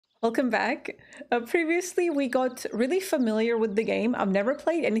Welcome back. Previously, we got really familiar with the game. I've never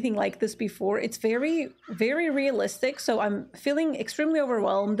played anything like this before. It's very, very realistic, so I'm feeling extremely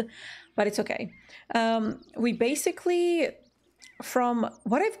overwhelmed, but it's okay. We basically, from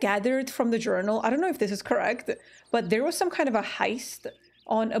what I've gathered from the journal, I don't know if this is correct, but there was some kind of a heist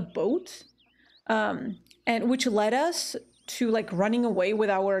on a boat, and which led us to like running away with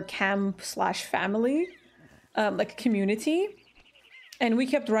our camp slash family, like community. And we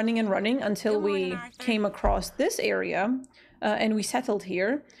kept running and running until we came across this area, and we settled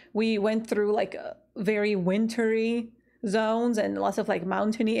here. We went through like very wintry zones and lots of like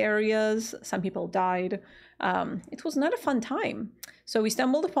mountainy areas. Some people died. It was not a fun time. So we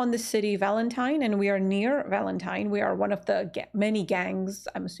stumbled upon this city, Valentine, and we are near Valentine. We are one of the many gangs,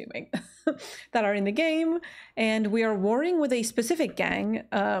 I'm assuming, that are in the game. And we are warring with a specific gang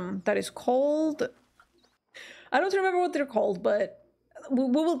that is called... I don't remember what they're called, but we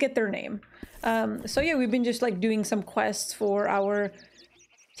will get their name. So yeah, we've been just like doing some quests for our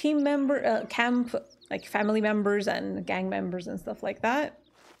team member, camp, like family members and gang members and stuff like that.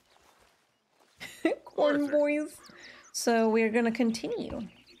 Corn boys. So we're gonna continue.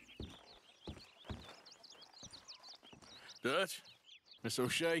 Dutch? Miss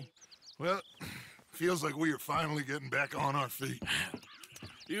O'Shea? Well, feels like we are finally getting back on our feet.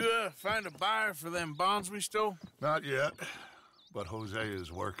 You, find a buyer for them bonds we stole? Not yet, but Jose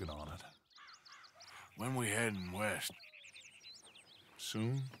is working on it. When we heading west?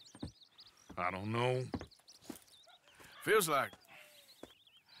 Soon? I don't know. Feels like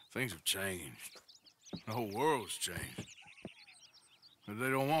things have changed. The whole world's changed. But they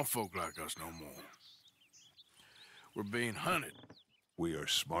don't want folk like us no more. We're being hunted. We are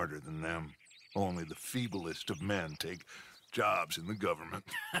smarter than them. Only the feeblest of men take jobs in the government.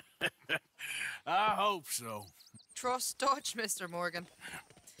 I hope so. Trust Dutch, Mr. Morgan.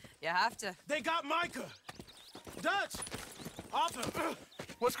 You have to. They got Micah! Dutch! Arthur!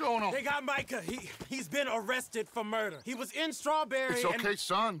 What's going on? They got Micah. He's been arrested for murder. He was in Strawberry It's okay,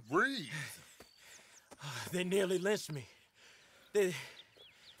 son. Breathe. They nearly lynched me.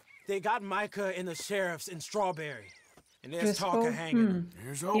 They got Micah and the sheriffs in Strawberry. And there's talk of hanging him.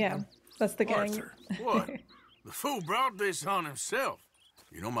 Here's hoping. Yeah, that's the gang. Arthur, what? The fool brought this on himself.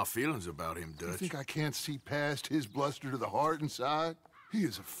 You know my feelings about him, You Dutch. think I can't see past his bluster to the heart inside? He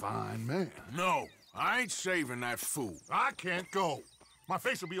is a fine man. No, I ain't saving that fool. I can't go. My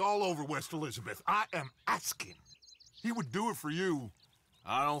face will be all over West Elizabeth. I am asking. He would do it for you.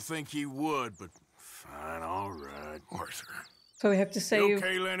 I don't think he would, but fine, all right. Arthur. So we have to You save.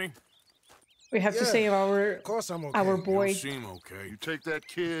 okay, Lenny? We have to save our Of course I'm okay. our You boy. seem okay. You take that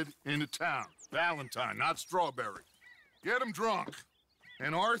kid into town. Valentine, not Strawberry. Get him drunk.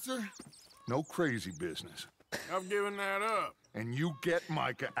 And Arthur, no crazy business. I've given that up. And you get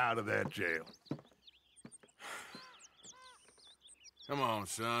Micah out of that jail. Come on,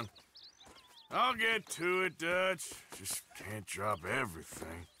 son. I'll get to it, Dutch. Just can't drop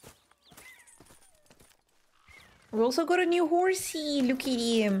everything. We also got a new horsey. Look at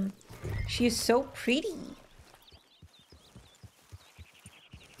him. She is so pretty.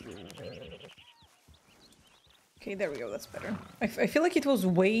 Okay, there we go. That's better. I feel like it was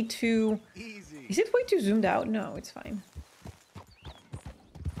way too... Easy. Is it way too zoomed out? No, it's fine.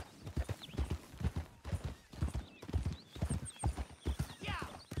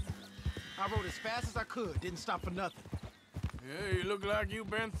 I rode as fast as I could. Didn't stop for nothing. Yeah, you look like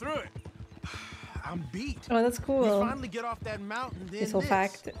you've been through it. I'm beat. Oh, that's We cool. finally get off that mountain, then This whole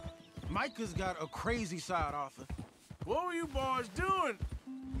fact. Micah's got a crazy side, Arthur. What were you boys doing?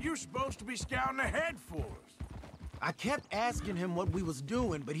 You're supposed to be scouting ahead for us. I kept asking him what we was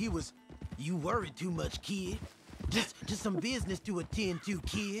doing, but he was, "You worry too much, kid. Just some business to attend to,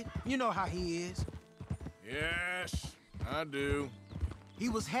 kid. You know how he is." Yes, I do. He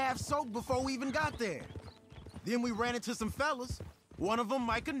was half soaked before we even got there. Then we ran into some fellas. One of them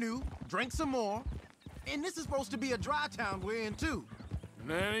Micah knew, drank some more. And this is supposed to be a dry town we're in, too. And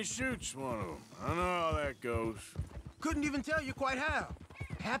then he shoots one of them. I know how that goes. Couldn't even tell you quite how.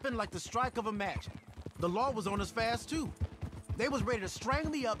 Happened like the strike of a match. The law was on us fast, too. They was ready to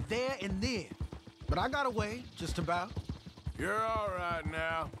strangle me up there and then. But I got away, just about. You're all right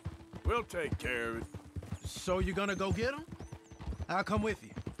now. We'll take care of it. So you gonna go get him? I'll come with you.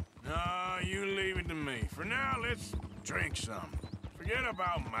 No, you leave it to me. For now, let's drink some. Forget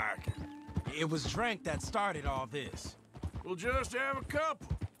about Mike. It was drink that started all this. We'll just have a couple.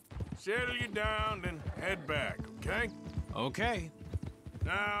 Settle you down, then head back, okay? Okay.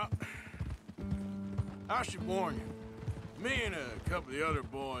 Now, I should warn you. Me and a couple of the other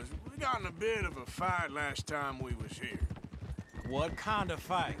boys, we got in a bit of a fight last time we was here. What kind of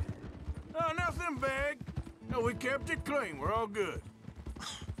fight? Oh, nothing big. No, we kept it clean. We're all good.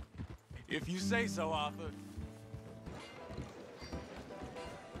 If you say so, Arthur.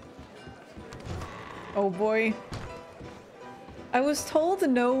 Oh boy. I was told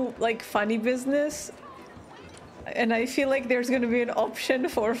no, like, funny business. And I feel like there's gonna be an option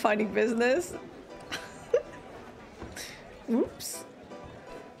for funny business. Oops.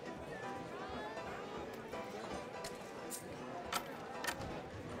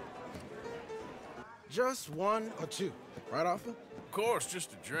 Just one or two, right, Arthur? Of course,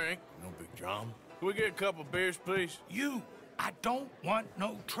 just a drink. No big drama. Can we get a couple beers, please? I don't want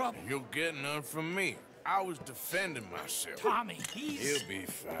no trouble. You'll get none from me. I was defending myself. Tommy, he's... He'll be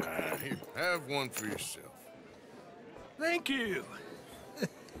fine. Here, have one for yourself. Thank you.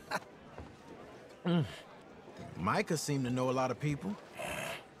 Micah seemed to know a lot of people.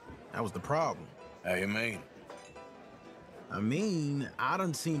 That was the problem. How you mean? I mean, I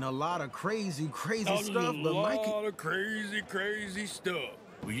done seen a lot of crazy stuff, but A lot Micah... of crazy stuff.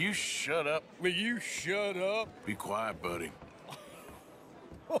 Will you shut up? Will you shut up? Be quiet, buddy.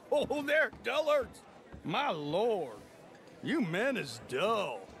 Oh, they're dullards. My lord. You men is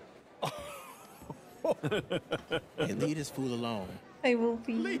dull. Hey, leave this fool alone. I will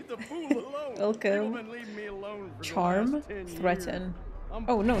be. Leave the fool alone. Welcome. You've been leaving me alone for the Charm, last 10 threaten. years.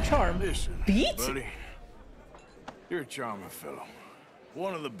 Oh no, charm. Listen, Beat? buddy. You're a charming fellow.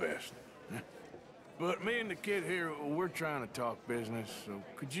 One of the best. But me and the kid here, we're trying to talk business, so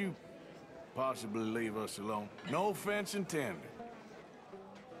could you possibly leave us alone? No offense intended.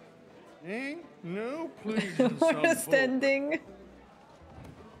 Ain't no pleasing What some a folk. standing.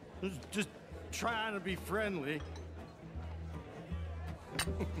 Just trying to be friendly.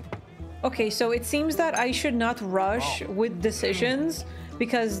 Okay, so it seems that I should not rush with decisions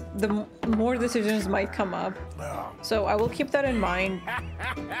because the more decisions might come up. So I will keep that in mind.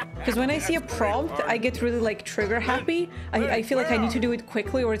 Because when I see a prompt, I get really like trigger happy. I feel like I need to do it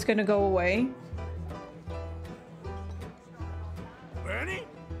quickly or it's gonna go away. Benny?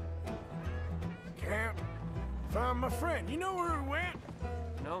 Can't find my friend. You know where he went?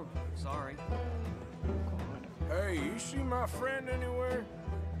 No, sorry. Hey, you see my friend anywhere?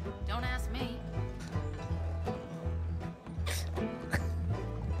 Don't ask me.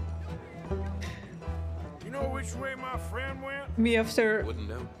 You know which way my friend went? Me after Wouldn't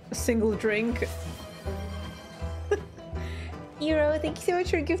know. a single drink. Euro, thank you so much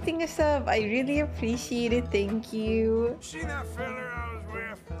for gifting us up. I really appreciate it. Thank you. See that fella I was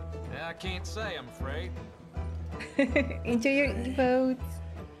with? I can't say, I'm afraid. Enjoy your emotes.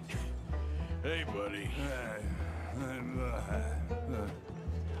 Hey, buddy.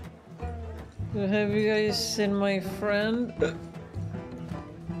 Have you guys seen my friend?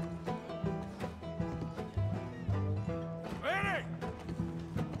 Benny!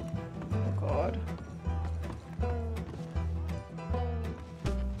 Oh god.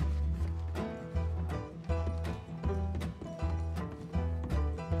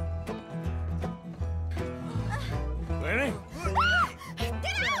 Benny? Get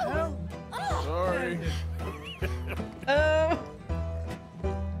out! Oh, Sorry. Oh.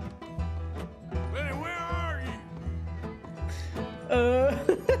 Benny, where are you?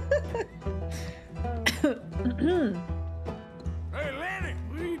 Hey, Lenny,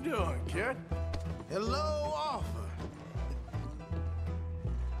 what are you doing, kid? Hello, Arthur. Oh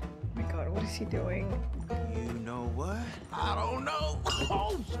my god, what is he doing? You know what? I don't know.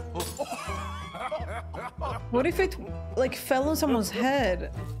 What if it like fell on someone's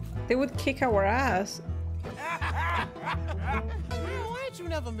head? They would kick our ass. Man, why ain't you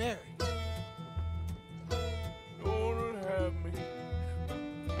never married? Don't have me.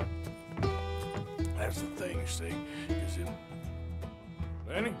 That's the thing, you see. Is it...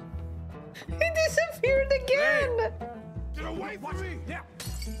 Lenny? He disappeared again! Get away from me! Yeah.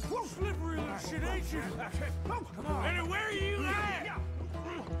 Whoa, slippery little shit, ain't you? Come on. Lenny, where are you at?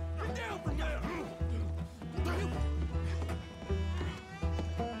 Get down from there.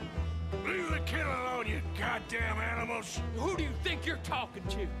 Leave the kid alone, you goddamn animals. Who do you think you're talking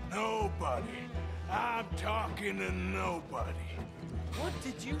to? Nobody. I'm talking to nobody. What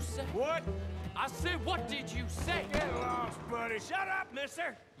did you say? What? I said, what did you say? Get lost, buddy. Shut up,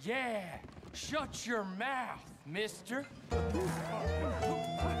 mister! Yeah, shut your mouth, mister.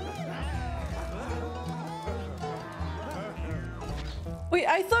 Wait,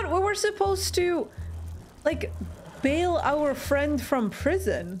 I thought we were supposed to, like, bail our friend from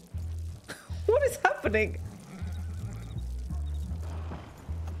prison. What is happening?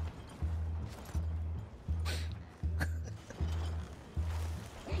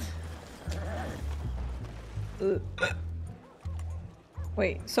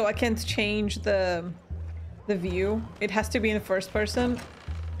 Wait, so I can't change the view? It has to be in the first person?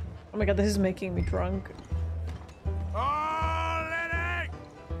 Oh my god, this is making me drunk. Oh, Lenny!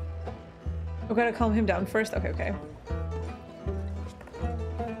 I gotta calm him down first. Okay, okay.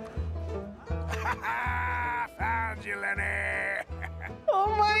 Found you, Lenny!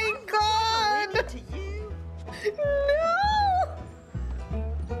 Oh my god! To you? No!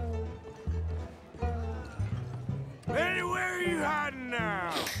 Lenny, where are you hiding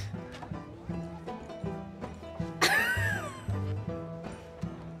now?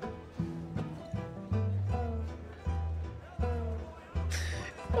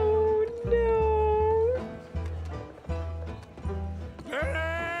 Oh no!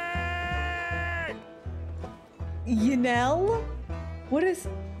 Lenny! Yanel? What is...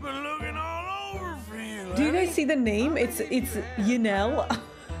 Been looking all over for you, Do you Lenny. guys see the name? It's Yanel.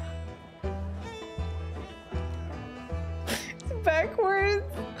 It's backwards.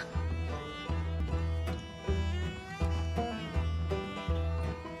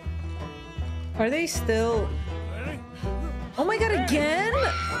 Are they still... Lenny? Oh my god, again?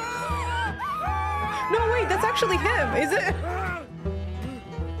 No, wait, that's actually him, is it?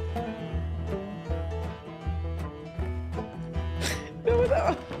 No,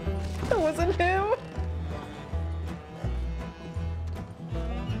 that wasn't him.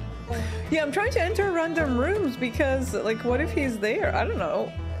 Yeah, I'm trying to enter random rooms because, like, what if he's there? I don't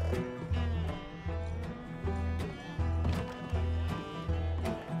know.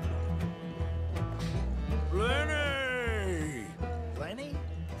 Lenny! Lenny?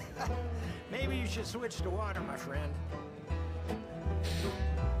 Maybe you should switch to water, my friend.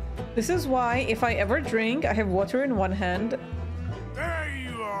 This is why if I ever drink, I have water in one hand. There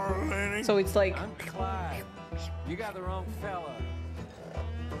you are, Lenny. So it's like, I'm Clyde. You got the wrong fella.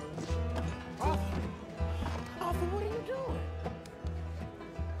 Arthur, what are you doing?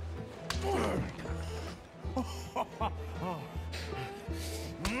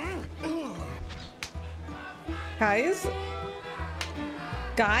 guys?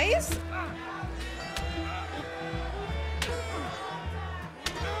 Guys?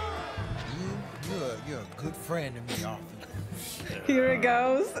 You're a good friend to me, Arthur. Here it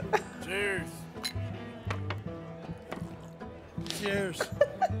goes. Cheers. Cheers.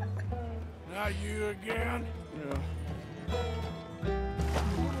 Not you again?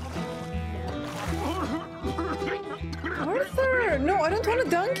 Arthur! No, I don't want to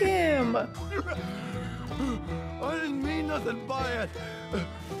dunk him. I didn't mean nothing by it.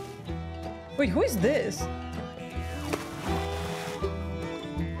 Wait, who is this?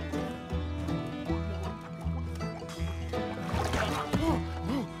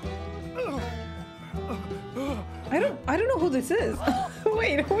 I don't know who this is.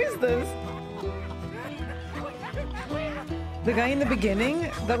 Wait, who is this? The guy in the beginning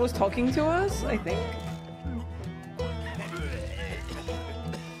that was talking to us, I think.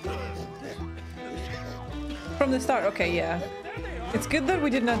 From the start, okay, yeah. It's good that we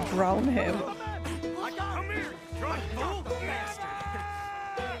did not drown him.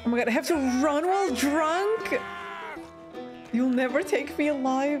 Oh my god, I have to run while drunk? You'll never take me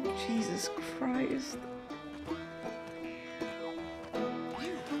alive? Jesus Christ.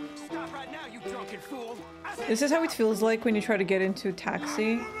 Stop right now, you drunken fool! This is how it feels like when you try to get into a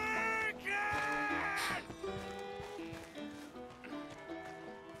taxi. I'm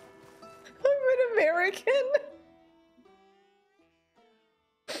an American.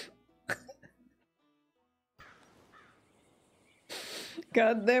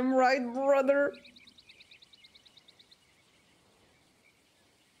 Goddamn right, brother.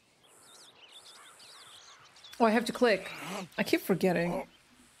 Oh, I have to click. I keep forgetting.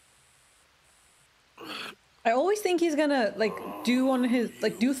 I always think he's gonna like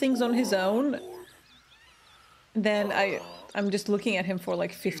do things on his own. And then I'm just looking at him for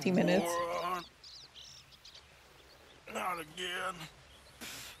like 50 minutes. Not again.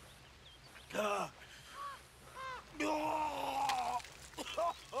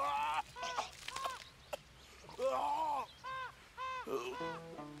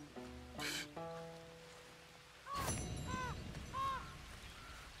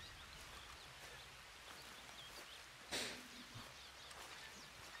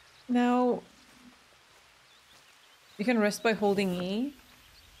 Now, you can rest by holding E.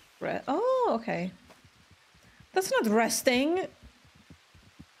 Oh, okay. That's not resting.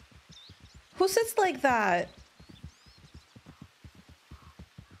 Who sits like that?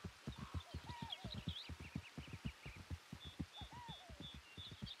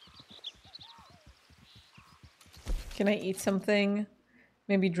 Can I eat something?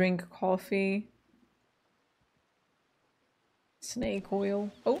 Maybe drink coffee? Snake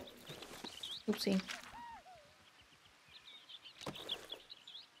oil. Oh. Oopsie.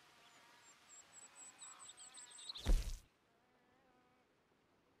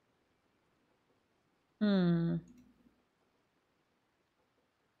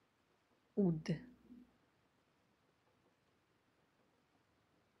 Wood.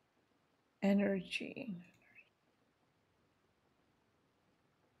 Energy.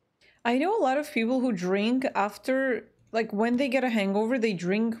 I know a lot of people who drink after, like, when they get a hangover, they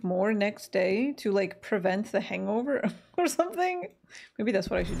drink more next day to, like, prevent the hangover or something. Maybe that's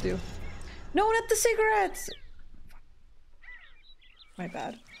what I should do. No, not the cigarettes! My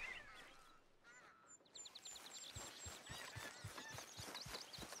bad.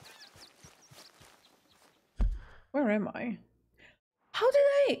 Where am I? How did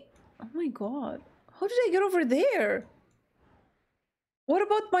I... Oh my god. How did I get over there? What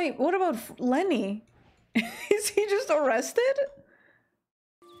about Lenny? Is he just arrested?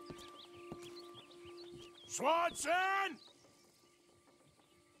 Swanson!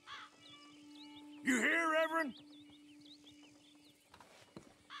 You here, Reverend?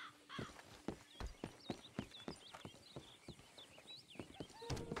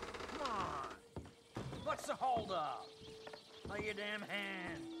 Come on. What's the holdup? Lay your damn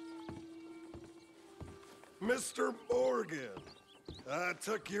hand. Mr. Morgan, I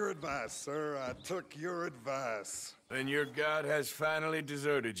took your advice, sir. I took your advice. Then your god has finally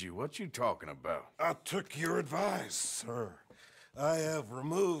deserted you. What you talking about? I took your advice, sir. I have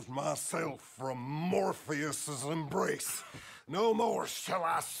removed myself from Morpheus's embrace. No more shall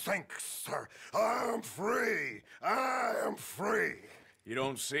I sink, sir. I am free. I am free. You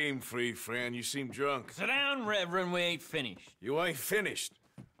don't seem free, friend. You seem drunk. Sit down, Reverend. We ain't finished. You ain't finished.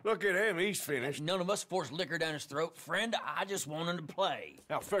 Look at him. He's finished. None of us forced liquor down his throat. Friend, I just want him to play.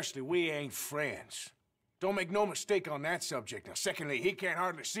 Now, firstly, we ain't friends. Don't make no mistake on that subject. Now, secondly, he can't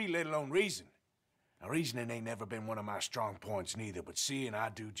hardly see, let alone reason. Now, reasoning ain't never been one of my strong points neither, but seeing I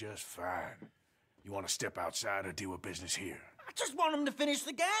do just fine. You want to step outside or deal with business here? I just want him to finish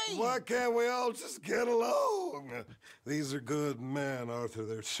the game. Why can't we all just get along? These are good men, Arthur.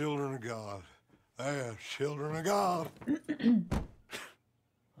 They're children of God. They're children of God.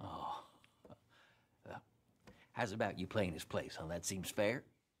 How's about you playing his place, huh? That seems fair?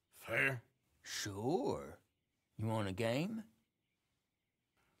 Fair? Sure. You want a game?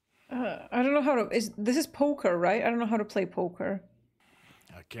 I don't know how to... This is poker, right? I don't know how to play poker.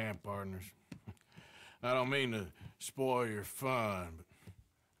 I can't, partners. I don't mean to spoil your fun,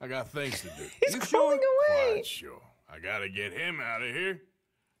 but I got things to do. He's crawling away! Quite sure. I gotta get him out of here.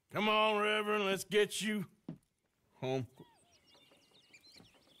 Come on, Reverend, let's get you home.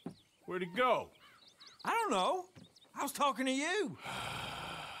 Where'd he go? I don't know. I was talking to you.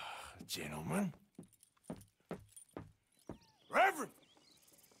 Gentlemen. Reverend!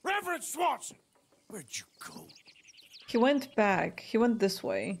 Reverend Swanson! Where'd you go? He went back. He went this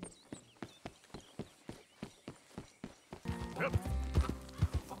way. Yep.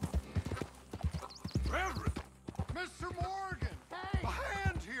 Reverend! Mr. Morgan! A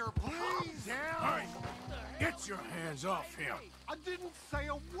hand here, please! Hey, get your hands off him! I didn't say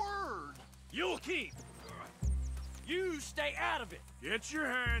a word! You'll keep. You stay out of it. Get your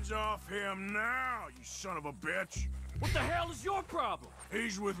hands off him now, you son of a bitch! What the hell is your problem?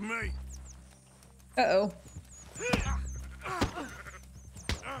 He's with me. Uh-oh.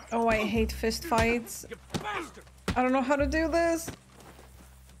 Oh, I hate fist fights. You bastard! I don't know how to do this.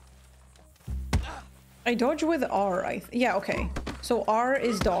 I dodge with R, yeah, okay. So R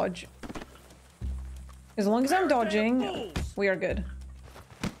is dodge. As long as I'm dodging, we are good.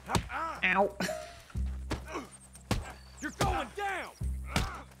 Ow. You're going down!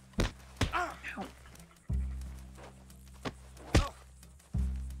 Ow.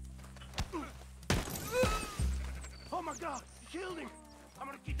 Oh my god, you killed him! I'm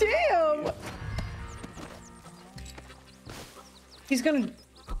gonna keep Damn! He's gonna...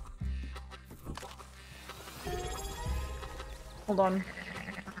 Hold on.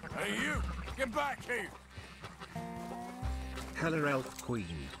 Hey, you! Get back here! Heller Elf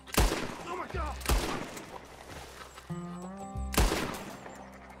Queen. Oh my god!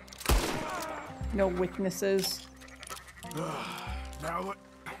 No witnesses. Now what?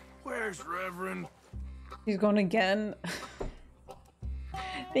 Where's Reverend? He's gone again.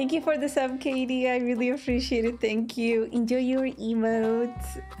 Thank you for the sub, Katie. I really appreciate it. Thank you. Enjoy your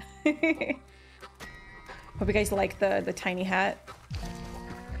emotes. Hope you guys like the tiny hat.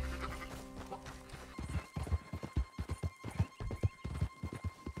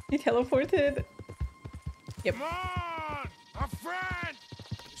 He teleported. Yep. Come on! A friend!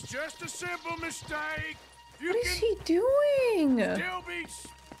 It's just a simple mistake. What is he doing? Still be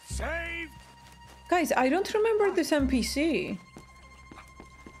saved. Guys, I don't remember this NPC.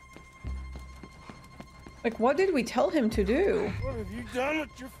 Like, what did we tell him to do? What have you done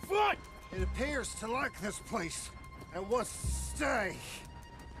with your foot? It appears to like this place and wants to stay.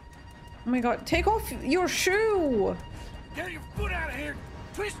 Oh my god, take off your shoe! Get your foot out of here.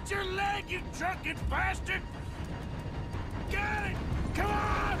 Twist your leg, you drunken bastard. Got it. Come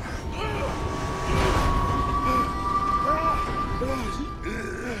on.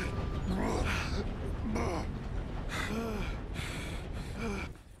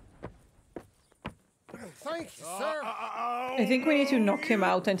 Thank you, sir. I think we need to knock him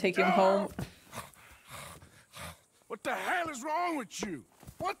out and take him home. What the hell is wrong with you?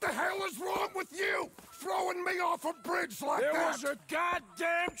 What the hell is wrong with you? Throwing me off a bridge like There that? was a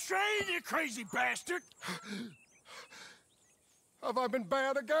goddamn train, you crazy bastard! Have I been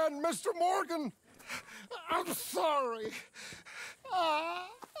bad again, Mr. Morgan? I'm sorry. I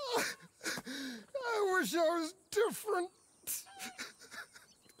wish I was different.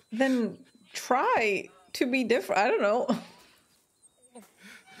 Then try to be different. I don't know.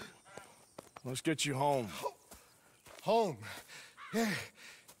 Let's get you home. Home? Yeah,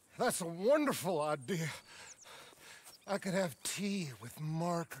 that's a wonderful idea. I could have tea with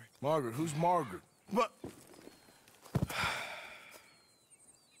Margaret. Margaret? Who's Margaret? What?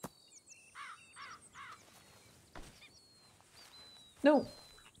 No.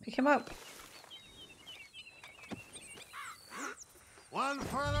 Pick him up. One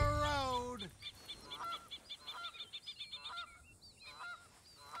for the road.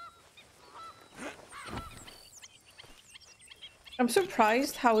 I'm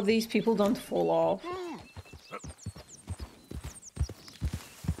surprised how these people don't fall off.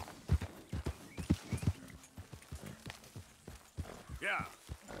 Yeah.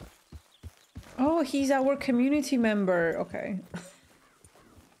 Oh, he's our community member. Okay.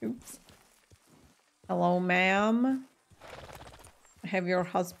 Oops. Hello, ma'am. I have your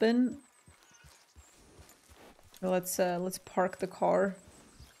husband. Let's park the car.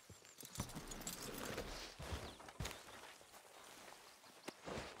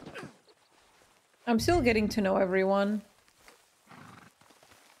 I'm still getting to know everyone.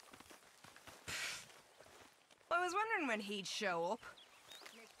 I was wondering when he'd show up.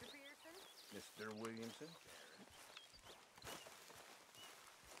 Mr. Williamson?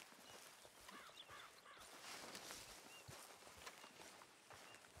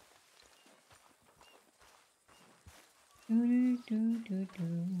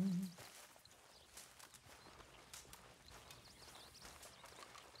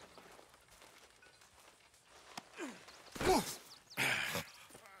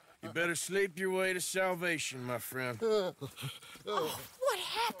 You better sleep your way to salvation, my friend. Oh, what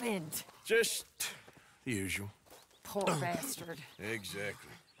happened? Just the usual. Poor bastard.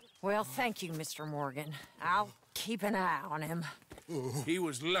 Exactly. Well, thank you, Mr. Morgan. I'll keep an eye on him. He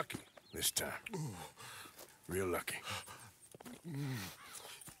was lucky this time. Real lucky.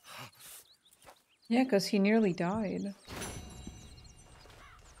 Yeah, because he nearly died.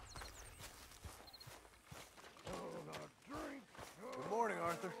 Good morning,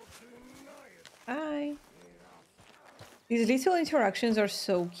 Arthur. Hi. These little interactions are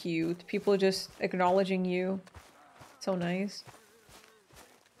so cute. People just acknowledging you. So nice.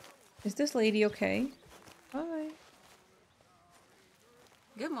 Is this lady okay? Hi.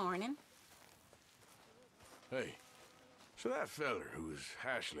 Good morning. Hey, so that feller who was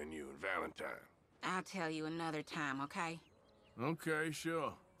hassling you and Valentine. I'll tell you another time, okay? Okay,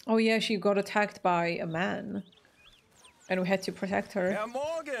 sure. Oh yeah, she got attacked by a man. And we had to protect her. Herr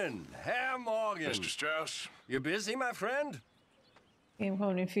Morgan! Herr Morgan! Mr. Strauss? You busy, my friend? Game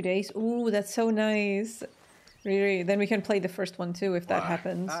home in a few days. Ooh, that's so nice. Really, then we can play the first one too if that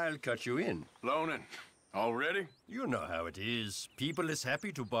happens. I'll cut you in. Loaning. Already? You know how it is. People is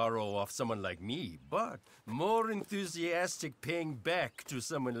happy to borrow off someone like me, but more enthusiastic paying back to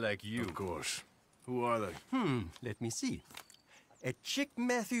someone like you. Of course. Who are they? Let me see. Chick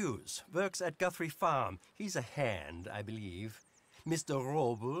Matthews works at Guthrie Farm. He's a hand, I believe. Mr.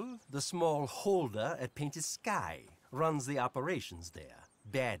 Roble, the small holder at Painted Sky, runs the operations there.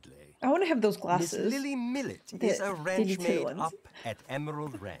 Badly. I want to have those Miss glasses. Lily Millet is a ranch maid up at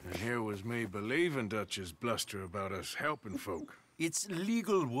Emerald Ranch. And here was me believing Dutch's bluster about us helping folk. It's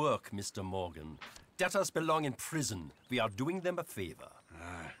legal work, Mr. Morgan. Debtors belong in prison. We are doing them a favor.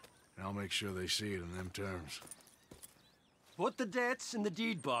 Aye. And I'll make sure they see it in them terms. Put the debts in the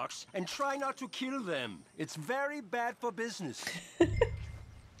deed box and try not to kill them. It's very bad for business.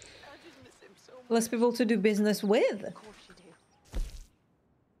 Less people to do business with.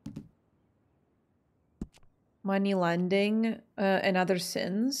 money lending, and other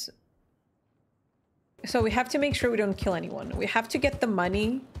sins. So we have to make sure we don't kill anyone. We have to get the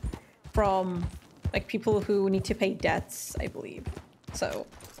money from like people who need to pay debts, I believe. So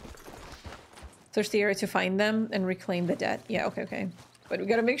search the area to find them and reclaim the debt. Yeah, okay. But we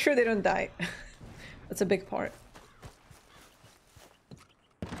gotta make sure they don't die. That's a big part.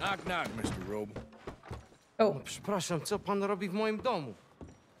 Knock, knock, Mr. Roble. Oh. Przepraszam, co pan robi w moim domu?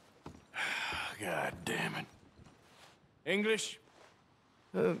 God damn it. English?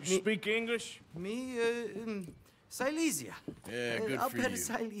 You speak English? Me, Silesia. Yeah, good for Upper you.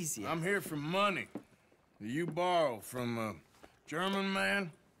 Silesia. I'm here for money. You borrow from a German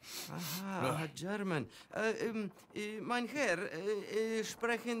man? Aha, German. Mein Herr,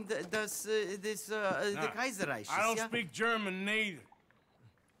 sprechen das Kaiserreich. I don't speak German neither.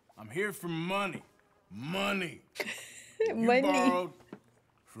 I'm here for money. Money. You borrowed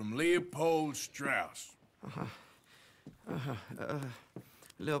from Leopold Strauss.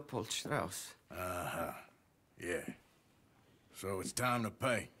 Leopold Strauss. Yeah. So it's time to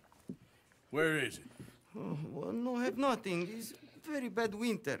pay. Where is it? Oh, well, no, have nothing. It's very bad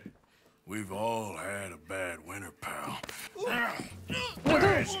winter. We've all had a bad winter, pal.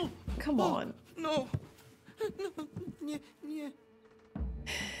 No, come on. No. Nie.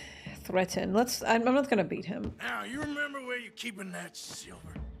 Threaten. I'm not gonna beat him. Now, you remember where you're keeping that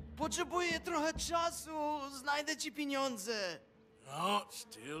silver? Potrzebuję trochę czasu. Znajdę ci pieniądze. No,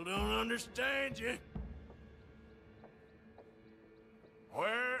 still don't understand you.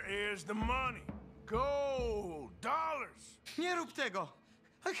 Where is the money? Gold, dollars. Nie rób tego.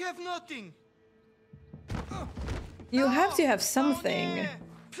 I have nothing. You have to have something. Nie.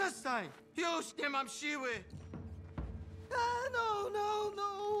 Przestań. Już nie mam siły. No.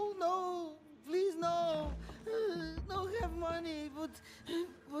 Please, no. No have money, but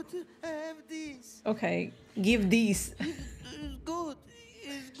I have this. Okay, give these. It's good.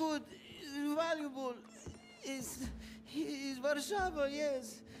 It's valuable. It's Warszawa,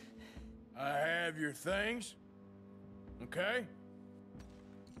 yes. I have your things, okay?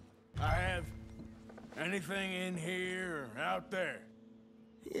 I have anything in here or out there.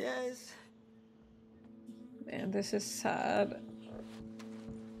 Yes. Man, this is sad.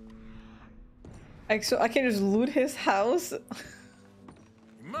 So I can just loot his house. You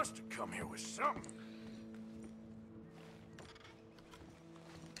must have come here with something.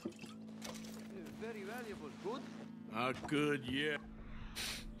 Very valuable. Good? Not good yet.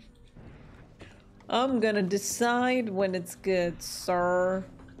 I'm gonna decide when it's good, sir.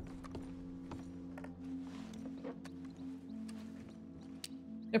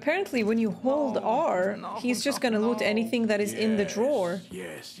 Apparently, when you hold R, he's just gonna loot anything that is in the drawer.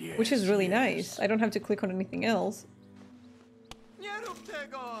 Yes. Which is really nice. I don't have to click on anything else. Nie rób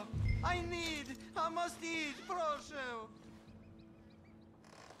tego! I must eat, proszę!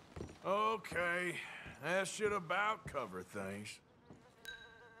 Okay, that should about cover things.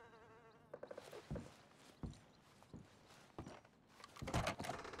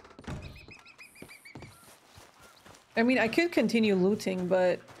 I mean, I could continue looting,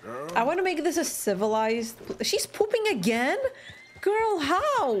 but I want to make this a civilized... She's pooping again? Girl,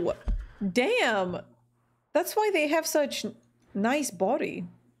 how? Damn. That's why they have such nice body.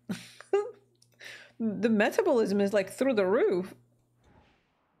 The metabolism is like through the roof.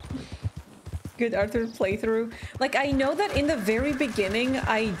 Good Arthur playthrough. Like, I know that in the very beginning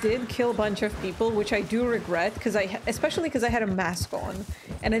I did kill a bunch of people, which I do regret, especially because I had a mask on,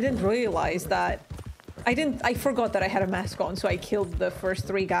 and I didn't realize that. I forgot that I had a mask on, so I killed the first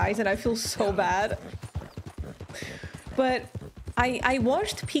 3 guys, and I feel so bad. But I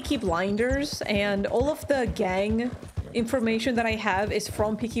watched Peaky Blinders, and all of the gang information that I have is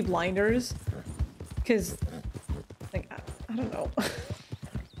from Peaky Blinders. Because, like, I don't know.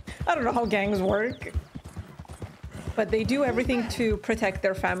 I don't know how gangs work. But they do everything to protect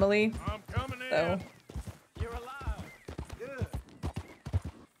their family. I'm coming in. So. You're alive. Good.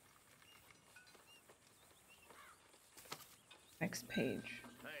 Next page.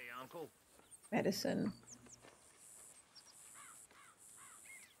 Hey, Uncle. Medicine.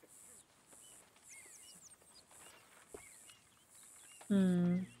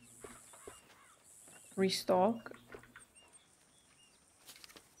 Restock.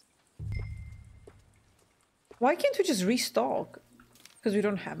 Why can't we just restock? Because we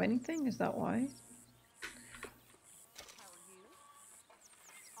don't have anything? Is that why?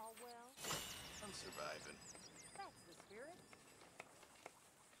 I'm surviving.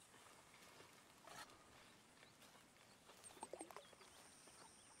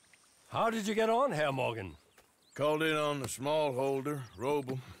 How did you get on, Herr Morgan? Called in on the smallholder,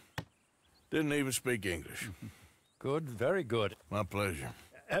 Roble. Didn't even speak English. Good, very good. My pleasure.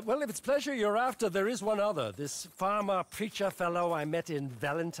 Well, if it's pleasure you're after, there is one other. This farmer preacher fellow I met in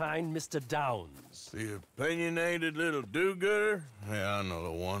Valentine, Mr. Downs. The opinionated little do-gooder? Yeah, I know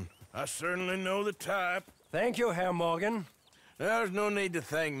the one. I certainly know the type. Thank you, Herr Morgan. There's no need to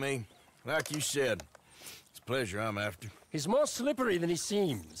thank me. Like you said, it's pleasure I'm after. He's more slippery than he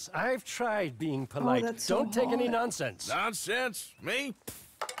seems. I've tried being polite. that's so Don't take any hot. nonsense. Nonsense? Me?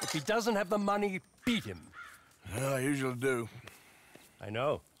 If he doesn't have the money, beat him. Well, I usually do. I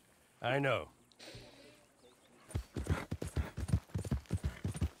know. I know.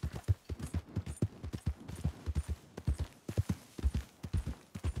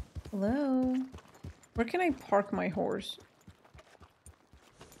 Hello? Where can I park my horse?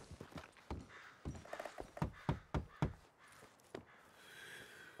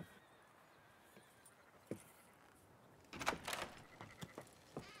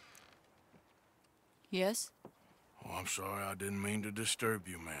 Yes? Oh, I'm sorry, I didn't mean to disturb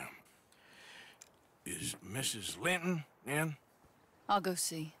you, ma'am. Is Mrs. Linton in? I'll go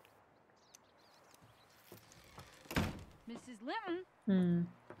see. Mrs. Linton?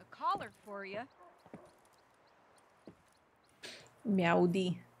 A collar for you.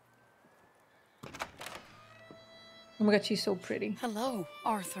 Meowdy. Oh my god, she's so pretty. Hello,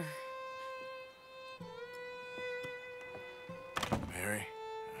 Arthur. Mary?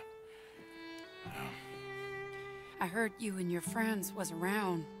 I heard you and your friends was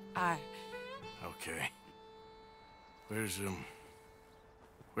around. Okay. Where's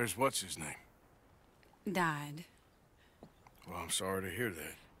what's his name? Died. Well, I'm sorry to hear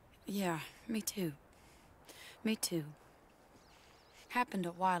that. Yeah, me too. Me too. Happened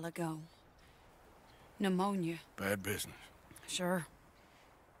a while ago. Pneumonia. Bad business. Sure.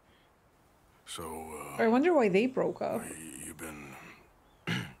 So, I wonder why they broke up. you've been...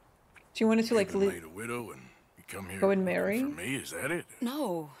 She wanted to, like, made a widow and you come here go and marry? for me, is that it?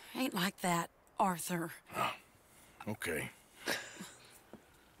 No, ain't like that, Arthur. Oh, okay.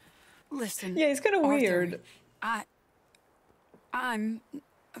 Listen. Yeah, it's kind of Arthur, weird. I'm...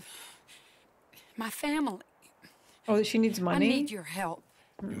 My family. Oh, she needs money? I need your help.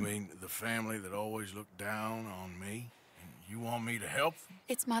 You mean the family that always looked down on me? And you want me to help them?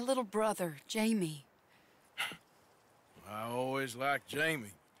 It's my little brother, Jamie. I always liked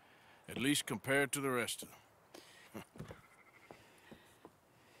Jamie. At least compared to the rest of them.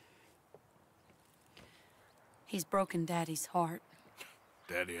 He's broken Daddy's heart.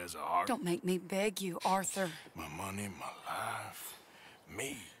 Daddy has a heart. Don't make me beg you, Arthur. My money, my life,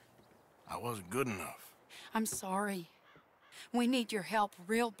 me. I wasn't good enough. I'm sorry. We need your help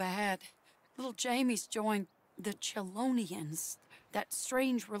real bad. Little Jamie's joined the Chelonians, that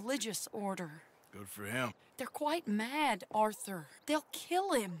strange religious order. Good for him. They're quite mad, Arthur. They'll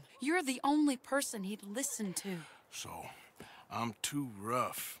kill him. You're the only person he'd listen to. So, I'm too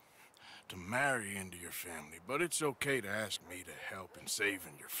rough to marry into your family, but it's okay to ask me to help in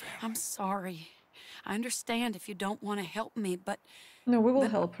saving your family. I'm sorry. I understand if you don't want to help me, but... No, we will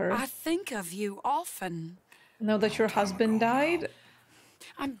help her. I think of you often. Now that your husband died?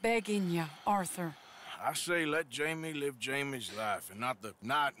 I'm begging you, Arthur. I say let Jamie live Jamie's life and not the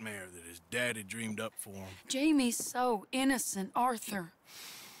nightmare that his daddy dreamed up for him. Jamie's so innocent, Arthur.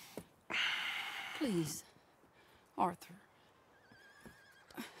 Please, Arthur.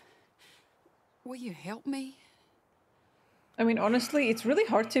 Will you help me? I mean, honestly, it's really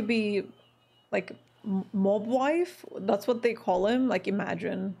hard to be, like, mob wife. That's what they call him. Like,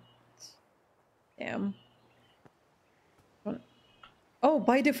 imagine. Damn. Oh,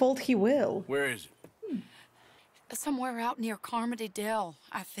 by default, he will. Where is it? Somewhere out near Carmody Dell,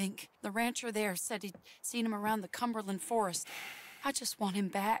 I think. The rancher there said he'd seen him around the Cumberland Forest. I just want him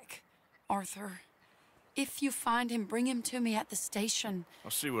back, Arthur. If you find him, bring him to me at the station.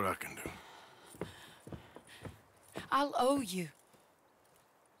 I'll see what I can do. I'll owe you.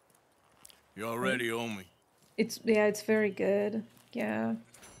 You already owe me. Yeah, it's very good. Yeah.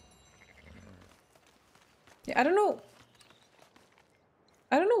 Yeah, I don't know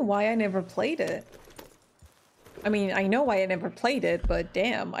why I never played it. I mean, I know why I never played it, but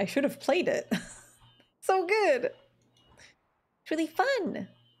damn, I should have played it. So good. It's really fun.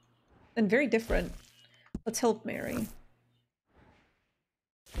 And very different. Let's help Mary.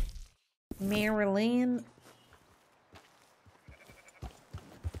 Marilyn.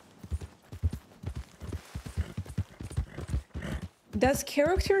 Does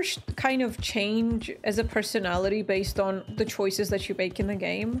character kind of change as a personality based on the choices that you make in the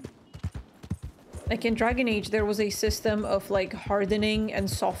game? Like in Dragon Age, there was a system of like hardening and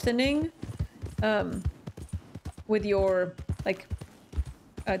softening with your like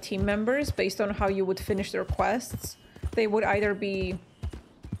team members based on how you would finish their quests. They would either be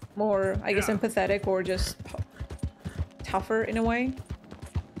more, I guess, empathetic or just tougher in a way.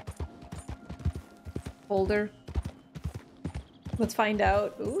 Older. Let's find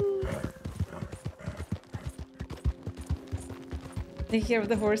out. Ooh. Take care of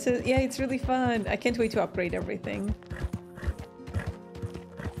the horses. Yeah, it's really fun. I can't wait to upgrade everything.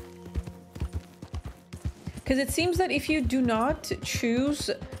 Because it seems that if you do not choose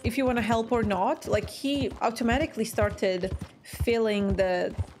if you want to help or not, like he automatically started filling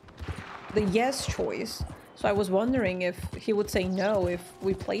the yes choice. So I was wondering if he would say no if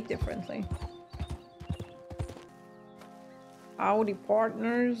we played differently. Howdy,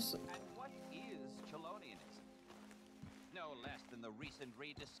 partners. And what is Chelonianism? No less than the recent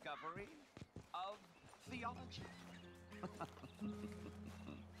rediscovery of theology.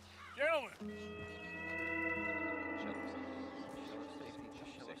 Gentlemen!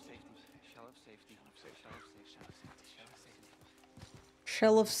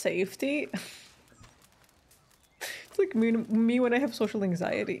 Shell of safety? It's like me when I have social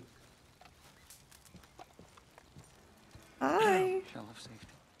anxiety. Hi. Shell of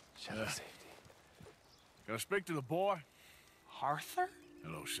safety. Shell of safety. Can I speak to the boy? Arthur?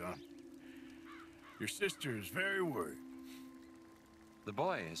 Hello, son. Your sister is very worried. The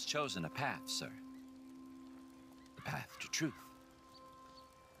boy has chosen a path, sir. The path to truth.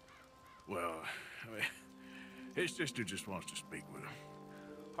 Well, I mean, his sister just wants to speak with him.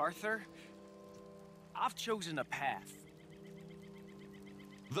 Arthur, I've chosen a path.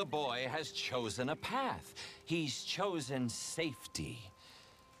 The boy has chosen a path. He's chosen safety.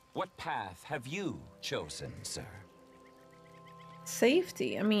 What path have you chosen, sir?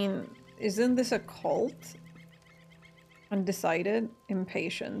 Safety? I mean, isn't this a cult? Undecided,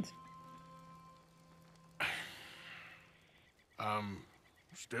 impatient.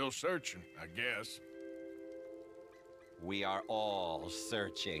 Still searching, I guess. We are all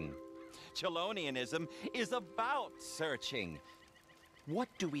searching. Chelonianism is about searching. What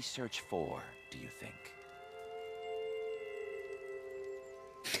do we search for, do you think?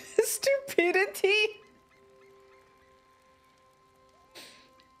 Stupidity?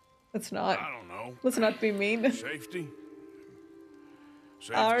 Let's not. I don't know. Let's not be mean. Safety?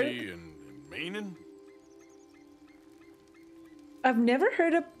 Safety and meaning? I've never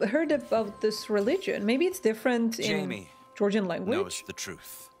heard about this religion. Maybe it's different Jamie in Georgian language. knows the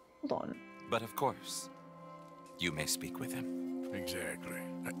truth. Hold on. But of course, you may speak with him. Exactly.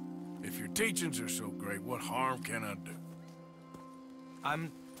 If your teachings are so great, what harm can I do?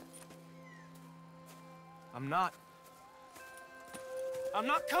 I'm not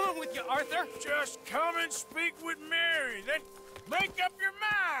coming with you, Arthur. Just come and speak with Mary, then make up your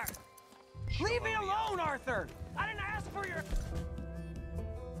mind. Leave me alone, Arthur. I didn't ask for your...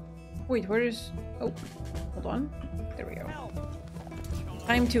 Wait, where is... Oh, hold on. There we go.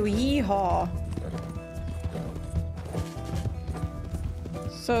 Time to yeehaw.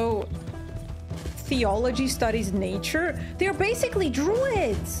 So, theology studies nature? They're basically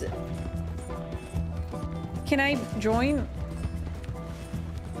druids! Can I join?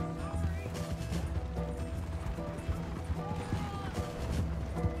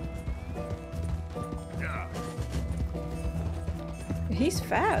 He's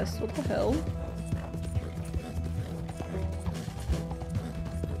fast. What the hell?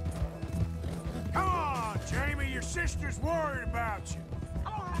 Come on, Jamie. Your sister's worried about you. I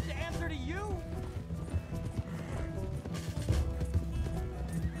don't have to answer to you.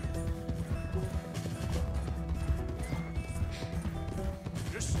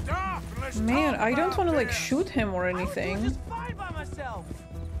 Just stop and let's Man, talk I don't about want to like this. shoot him or anything. I was just fine by myself.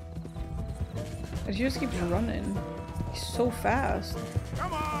 He just keeps running. He's so fast.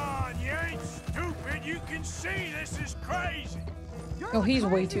 Come on, you ain't stupid. You can see this is crazy. Oh, he's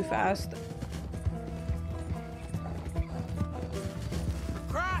way too fast. For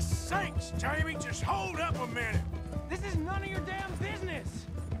Christ's sakes, Jamie, just hold up a minute. This is none of your damn business.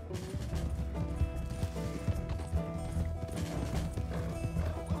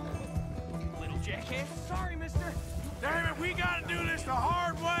 Little jackass. Sorry, mister. Damn it, we gotta do this the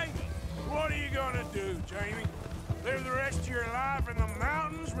hard way. What are you gonna do, Jamie? Live the rest of your life in the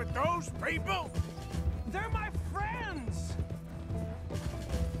mountains with those people? They're my friends.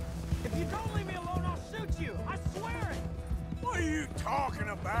 If you don't leave me alone, I'll shoot you. I swear it. What are you talking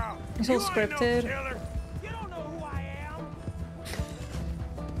about? It's all You ain't no scripted. killer. You don't know who I am.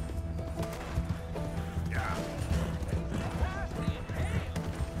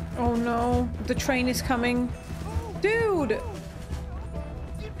 Oh no, the train is coming. Dude!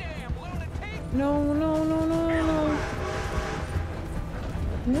 No, no, no, no, no.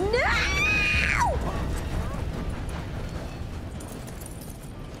 No!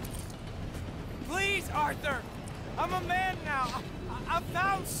 Please, Arthur! I'm a man now. I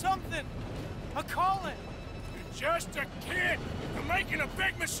found something. A calling. You're just a kid. You're making a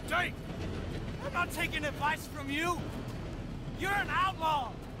big mistake. I'm not taking advice from you. You're an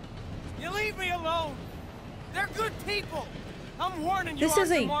outlaw. You leave me alone. They're good people. I'm warning you, This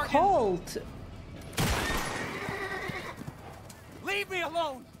is Arthur a Morgan. cult. Leave me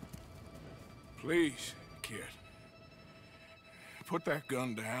alone. Please, kid. Put that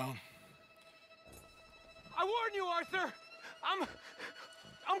gun down. I warn you, Arthur. I'm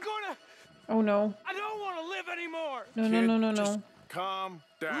gonna... Oh no. I don't want to live anymore. No, no, no, no, Just no. calm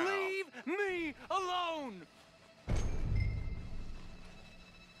down. Leave me alone.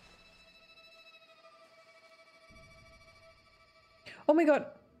 Oh my god.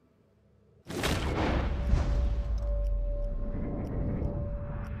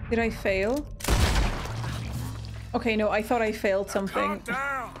 Did I fail? Okay, no, I thought I failed something. Calm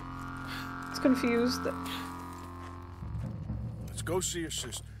down. I was confused. Let's go see your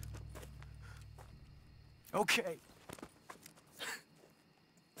sister. Okay.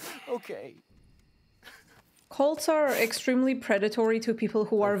 Okay. Cults are extremely predatory to people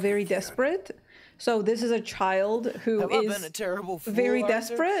who are very desperate. So this is a child who Have I is been a terrible fool, very Arthur?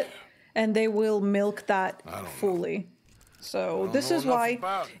 desperate, and they will milk that fully. So this know is enough why,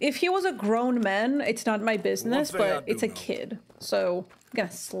 about it. if he was a grown man, it's not my business, thing I but do it's a know. kid. So I'm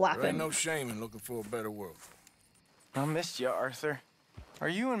gonna slap There ain't him. no shame in looking for a better world. I missed you, Arthur. Are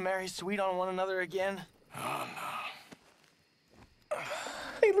you and Mary sweet on one another again? Oh, no.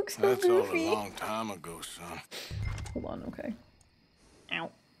 He looks so That's all goofy. a long time ago, son. Hold on, okay. Ow.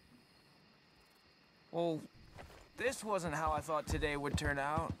 Well, this wasn't how I thought today would turn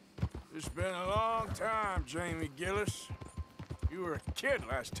out. It's been a long time, Jamie Gillis. You were a kid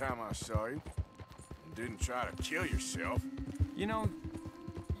last time I saw you. And didn't try to kill yourself. You know,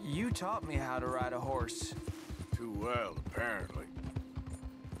 you taught me how to ride a horse. Too well, apparently.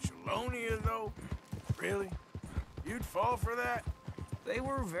 Chelonia, though? Really? You'd fall for that? They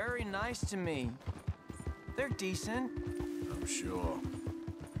were very nice to me. They're decent. I'm sure.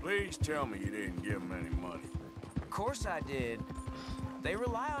 Please tell me you didn't give them any money. Of course I did. They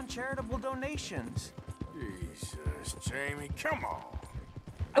rely on charitable donations. Jesus, Jamie, come on.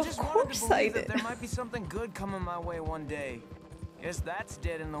 I just wanted to course I believe that did. there might be something good coming my way one day. Guess that's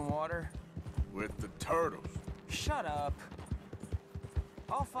dead in the water. With the turtles. Shut up.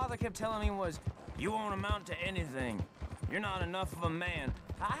 All Father kept telling me was, you won't amount to anything. You're not enough of a man.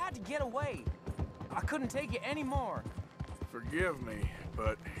 I had to get away. I couldn't take it anymore. Forgive me,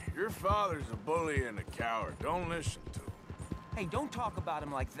 but your father's a bully and a coward. Don't listen to him. Hey, don't talk about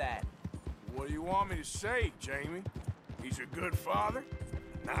him like that. What do you want me to say, Jamie? He's a good father?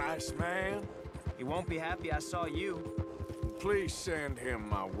 Nice man? He won't be happy I saw you. Please send him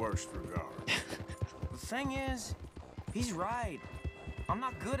my worst regards. The thing is, he's right. I'm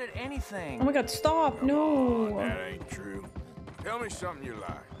not good at anything. Oh my god, stop! No! That ain't true. Tell me something you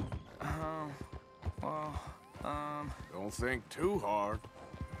like. Don't think too hard.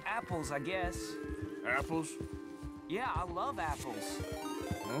 Apples, I guess. Apples? Yeah, I love apples.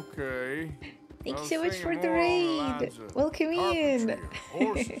 Okay. Thanks I was so much thinking for the more along the raid. lines of Welcome in. carpentry or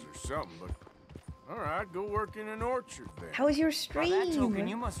horses or something, but all right, go work in an orchard then. How was your By stream? that token,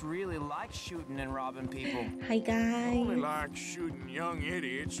 you must really like shooting and robbing people. Hi I only guys. like shooting young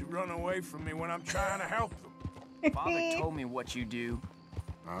idiots who run away from me when I'm trying to help them. Father told me what you do.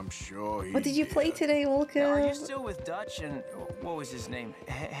 I'm sure he What did you play today, Now, are you Wilco? still with Dutch and what was his name?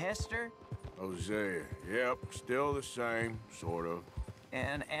 Hester? Hosea. Yep, still the same, sort of.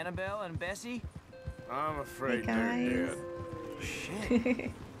 And Annabelle and Bessie? I'm afraid Hey, they're guys. dead.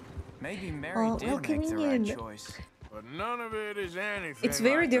 Shit. Maybe Mary Oh, did welcome make the right in. choice. But none of it is anything. It's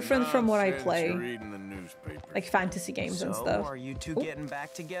very like the different from what I nonsense play. you read in the newspaper. Like fantasy games and So, stuff. are you two Oh. getting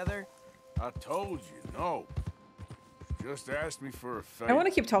back together? I told you, no. Just asked me for a favor. I want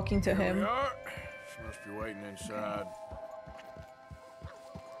to keep talking to Here we him. are. She must be waiting inside.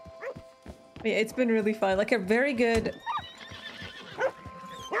 Yeah, it's been really fun. Like a very good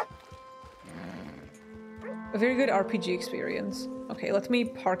RPG experience. Okay, let me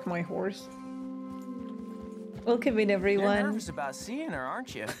park my horse. Welcome in, You're everyone. nervous about seeing her,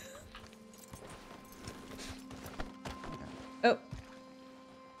 aren't you? Oh.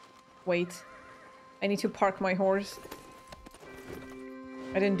 Wait. I need to park my horse.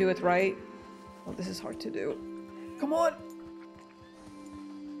 I didn't do it right. Oh, this is hard to do. Come on!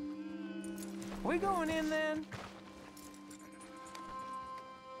 We going in then?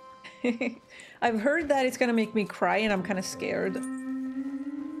 I've heard that it's gonna make me cry and I'm kind of scared.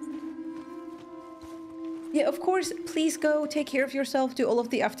 yeah, of course. Please go take care of yourself. Do all of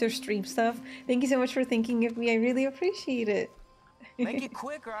the after stream stuff. Thank you so much for thinking of me. I really appreciate it. Make it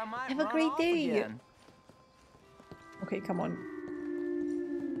quick or I might Have a run great off day. again. Okay, come on.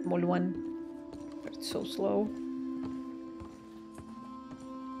 Small one. It's so slow.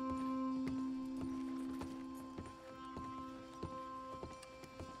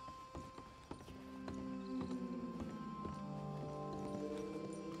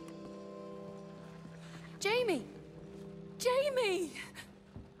 Jamie! Jamie!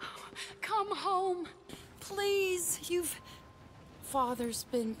 Come home. Please, Father's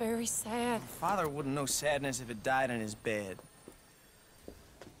been very sad. Father wouldn't know sadness if it died in his bed.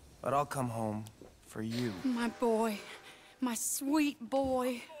 But I'll come home for you. My boy. My sweet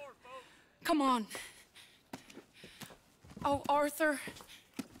boy. Come on. Oh, Arthur.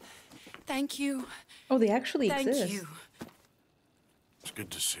 Thank you. Oh, they actually exist. Thank you. It's good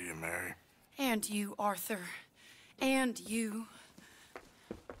to see you, Mary. And you, Arthur. And you.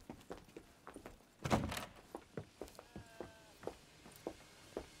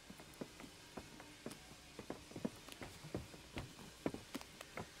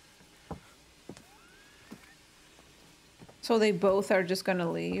 So they both are just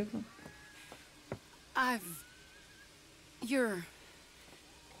gonna leave?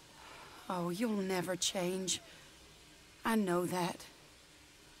 Oh, you'll never change. I know that.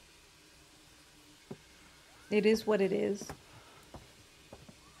 It is what it is.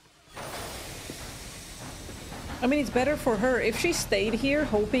 I mean, it's better for her. If she stayed here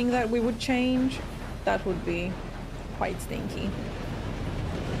hoping that we would change, that would be quite stinky.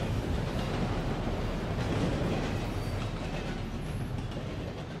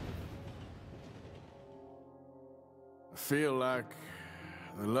 I feel like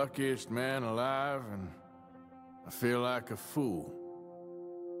the luckiest man alive, and I feel like a fool.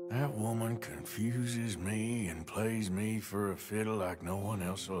 That woman confuses me and plays me for a fiddle like no one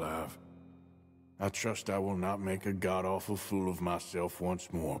else alive. I trust I will not make a god-awful fool of myself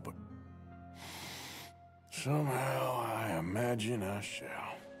once more, but somehow I imagine I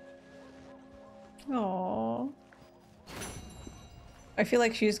shall. Aww. I feel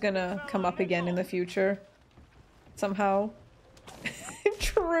like she's gonna come up again in the future. Somehow.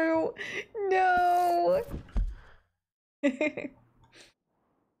 True. No.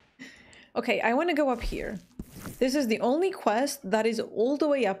 Okay, I want to go up here. This is the only quest that is all the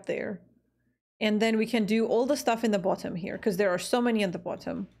way up there. And then we can do all the stuff in the bottom here, because there are so many at the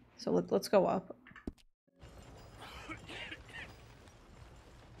bottom. So let's go up.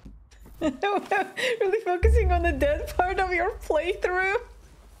 Really focusing on the dead part of your playthrough.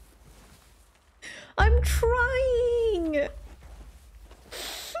 I'm trying!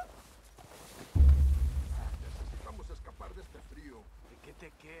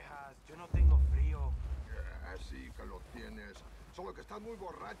 Solo que estás muy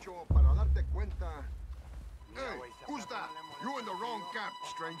borracho para darte cuenta. Hey, who's that? You in the wrong camp,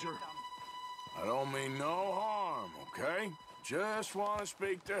 stranger. I don't mean no harm, okay? Just want to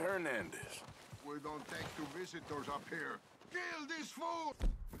speak to Hernandez. We don't take two visitors up here. Kill this fool!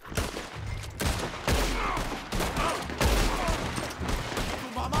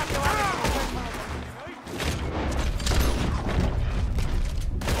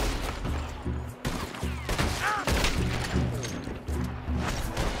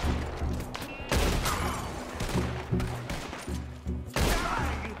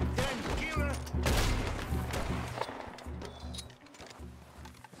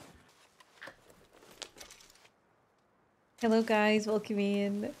 Hello guys, welcome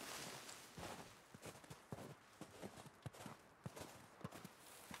in.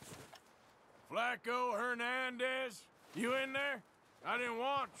 Flaco Hernandez, you in there? I didn't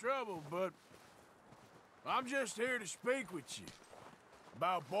want trouble, but I'm just here to speak with you.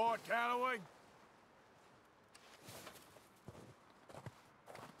 About Boyd Calloway?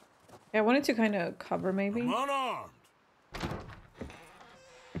 Yeah, I wanted to kind of cover maybe. I'm unarmed.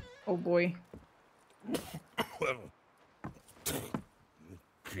 Oh boy.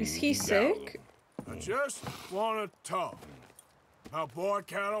 Is he sick? I just want to talk. About Boyd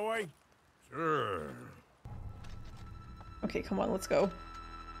Calloway? Sure. Okay, come on, let's go.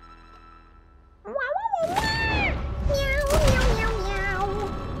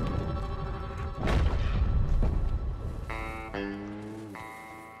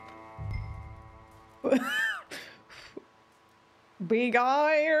 Big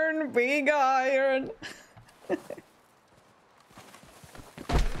iron, big iron.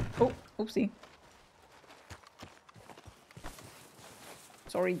 Oh, oopsie.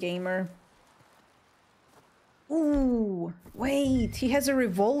 Sorry, gamer. Ooh, wait, he has a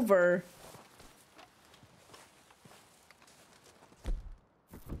revolver.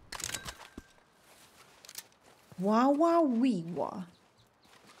 Wah wah wee wah.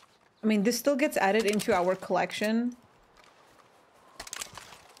 I mean, this still gets added into our collection.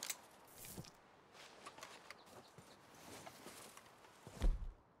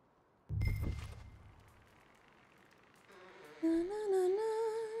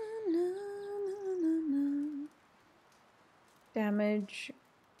 Damage.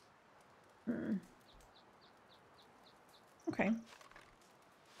 Okay.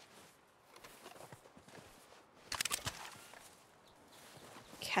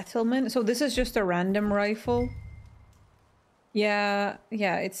 Kettleman. So this is just a random rifle. Yeah,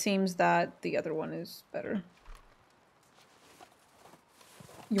 it seems that the other one is better.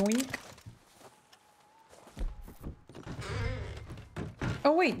 Yoink.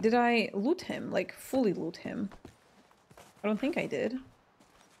 Oh wait, did I loot him? Like, fully loot him? I don't think I did.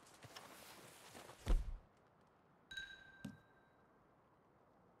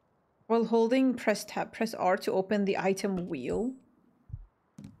 While holding press tab, press R to open the item wheel.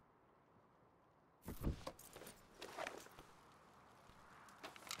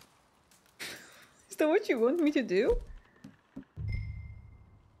 Is that what you want me to do?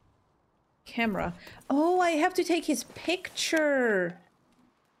 Camera. Oh, I have to take his picture.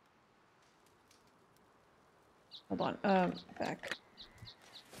 Hold on, back.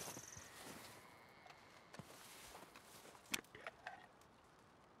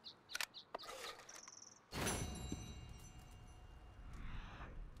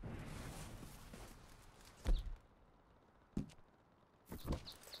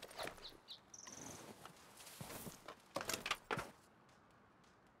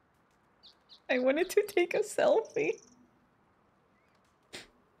 I wanted to take a selfie.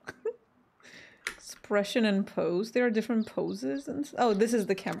 Expression and pose. There are different poses and oh, this is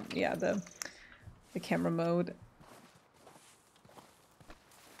the camera. Yeah, the camera mode.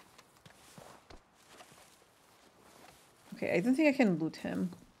 Okay, I don't think I can loot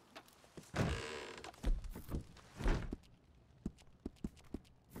him.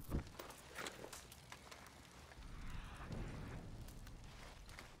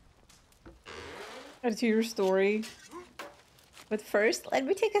 Add to your story. But first, let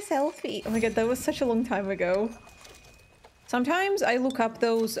me take a selfie. Oh my god, that was such a long time ago. Sometimes I look up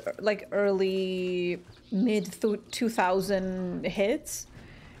those like early mid-2000 hits,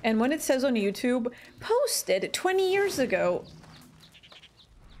 and when it says on YouTube, posted 20 years ago.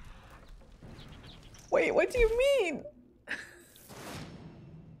 Wait, what do you mean?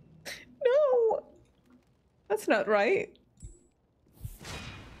 No! That's not right.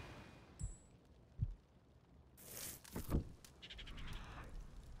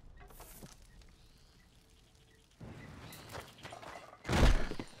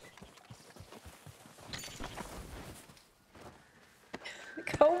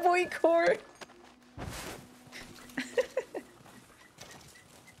 Cowboy core.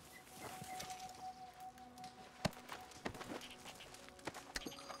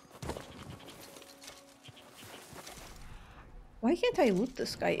 Why can't I loot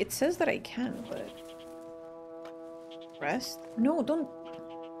this guy? It says that I can, but... Rest? No, don't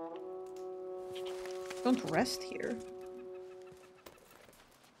rest here.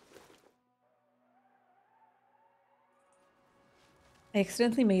 I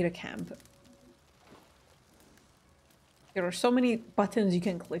accidentally made a camp. There are so many buttons you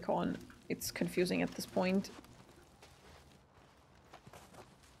can click on. It's confusing at this point.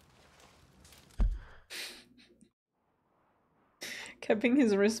 Capping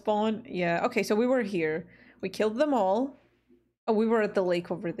his respawn. Yeah, okay, so we were here. We killed them all. Oh, we were at the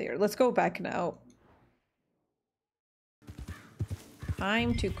lake over there. Let's go back now.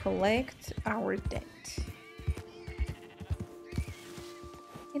 Time to collect our debt.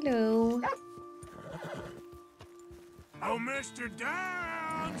 Hello. Oh, Mr.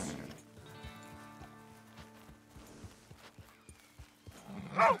 Downs!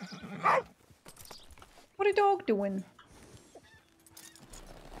 What a dog doing?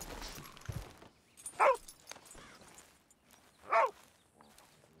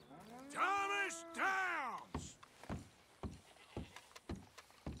 Thomas Downs!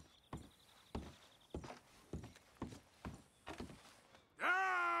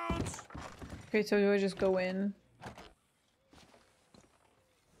 Downs! Okay, so do I just go in?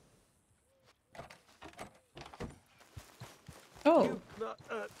 Oh.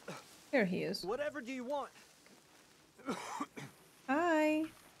 There he is. Whatever do you want? Hi.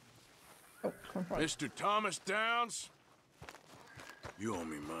 Oh, come on. Mr. Thomas Downs? You owe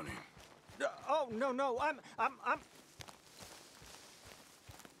me money. Oh, no, I'm...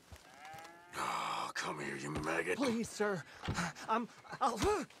 Oh, come here, you maggot. Please, sir. I'll...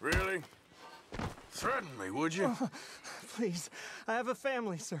 Really? Threaten me, would you? Please, I have a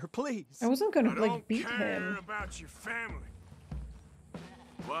family, sir. Please. I wasn't gonna I like don't beat care him. about your family.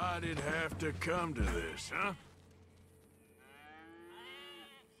 Why'd it have to come to this, huh?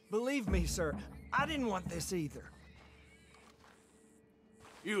 Believe me, sir, I didn't want this either.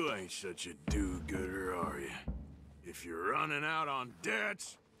 You ain't such a do-gooder, are you? If you're running out on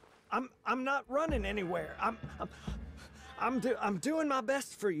debts... I'm not running anywhere. I'm doing my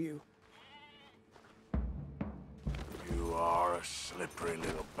best for you. You are a slippery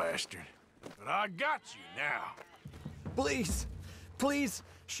little bastard. But I got you now. Please, please,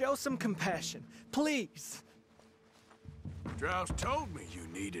 show some compassion. Please. Strauss told me you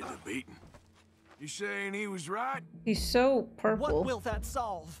needed a beating. You saying he was right? He's so purple. What will that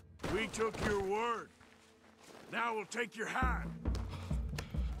solve? We took your word. Now we'll take your hide.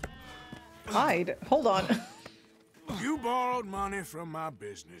 Hide? Hold on. You borrowed money from my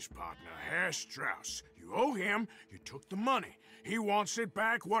business partner, Herr Strauss. You owe him, you took the money. He wants it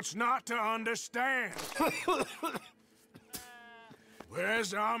back. What's not to understand?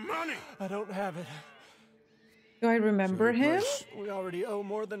 Where's our money? I don't have it. Do I remember him? We already owe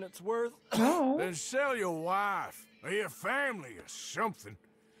more than it's worth. No. Then sell your wife, or your family, or something.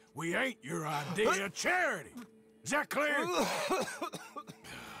 We ain't your idea of charity. Is that clear?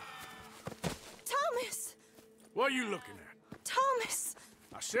 Thomas! What are you looking at? Thomas!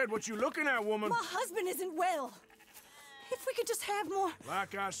 I said, what you looking at, woman? My husband isn't well. If we could just have more...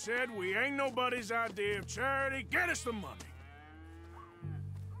 Like I said, we ain't nobody's idea of charity. Get us the money.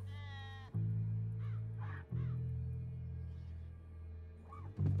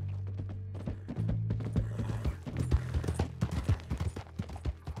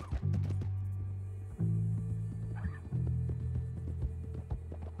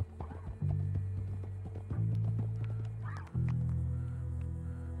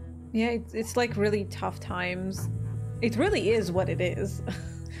 Yeah, it's like really tough times. It really is what it is.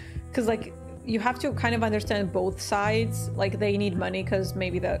 Because like you have to kind of understand both sides. Like they need money because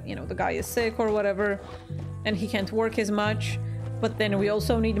maybe that, you know, the guy is sick or whatever and he can't work as much. But then we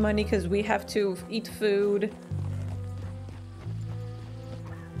also need money because we have to eat food.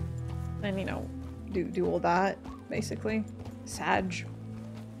 And, you know, do all that, basically. Sag.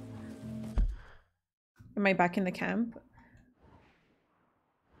 Am I back in the camp?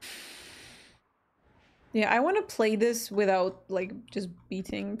 Yeah, I want to play this without, like, just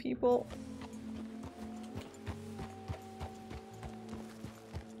beating people.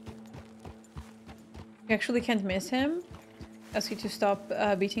 You actually can't miss him. Ask you to stop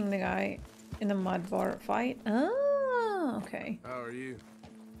beating the guy in the mud bar fight. Ah, okay. How are you?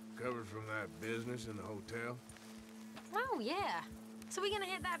 Covered from that business in the hotel? Oh, yeah. So we gonna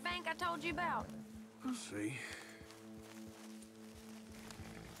hit that bank I told you about? We'll see.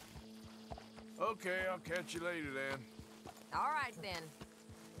 Okay, I'll catch you later then. All right, then.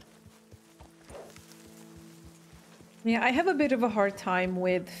 Yeah, I have a bit of a hard time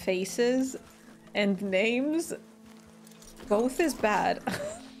with faces and names. Both is bad.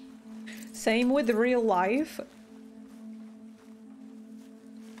 Same with real life.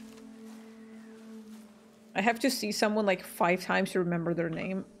 I have to see someone like 5 times to remember their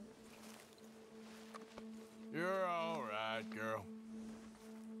name. You're all right, girl.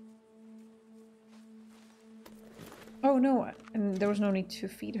 Oh no, and there was no need to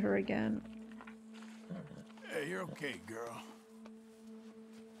feed her again. Hey, you're okay, girl.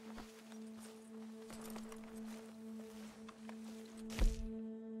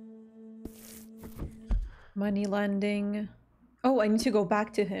 Money lending. Oh, I need to go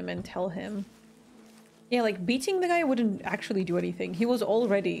back to him and tell him. Yeah, like beating the guy wouldn't actually do anything. He was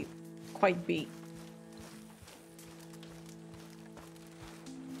already quite beat.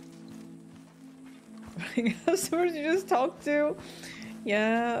 Customers you just talked to?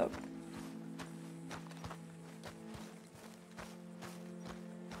 Yeah.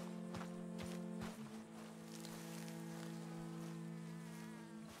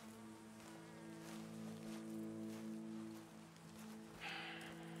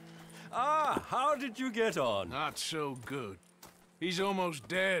 Ah, how did you get on? Not so good. He's almost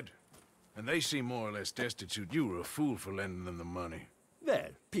dead. And they seem more or less destitute. You were a fool for lending them the money. Well,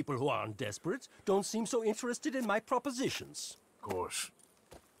 people who aren't desperate don't seem so interested in my propositions. Of course.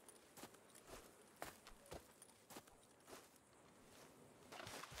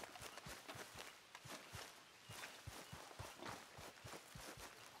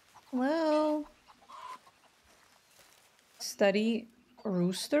 Well. Study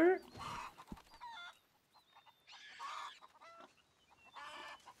rooster?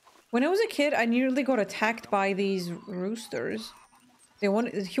 When I was a kid, I nearly got attacked by these roosters. He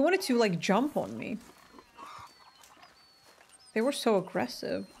wanted to like jump on me. They were so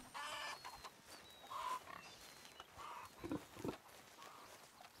aggressive.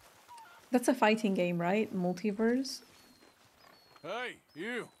 That's a fighting game, right? Multiverse. Hey,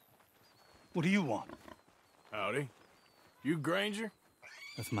 you. What do you want? Howdy. You Granger?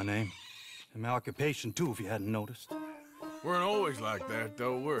 That's my name. And my occupation, too, if you hadn't noticed. Weren't always like that,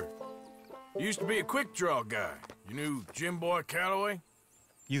 though, were you? Used to be a quick draw guy. You knew Jim Boy Calloway?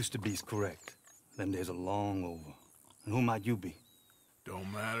 Used to be's correct. Them days are long over. And who might you be?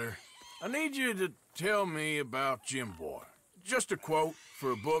 Don't matter. I need you to tell me about Jim Boy. Just a quote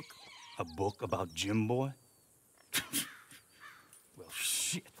for a book. A book about Jim Boy? Well,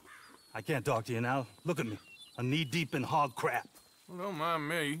 shit. I can't talk to you now. Look at me. I'm knee-deep in hog crap. Well, don't mind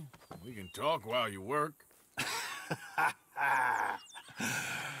me. We can talk while you work.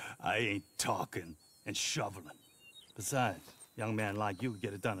 I ain't talking and shoveling. Besides, young man like you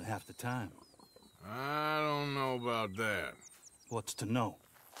get it done in half the time. I don't know about that. What's to know?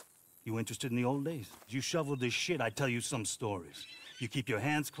 You interested in the old days? You shoveled this shit, I tell you some stories. You keep your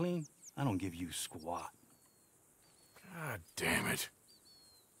hands clean, I don't give you squat. God damn it.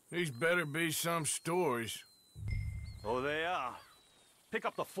 These better be some stories. Oh, they are. Pick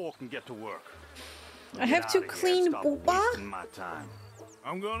up the fork and get to work. I have to clean Booba? My time.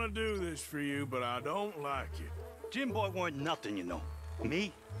 I'm gonna do this for you, but I don't like it. Jim Boy weren't nothing, you know.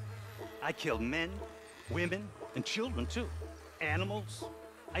 Me? I killed men, women, and children, too. Animals.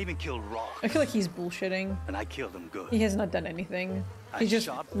 I even killed rocks. I feel like he's bullshitting. And I killed them good. He has not done anything. He just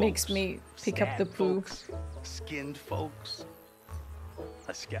makes me pick up the poo. Folks, skinned folks.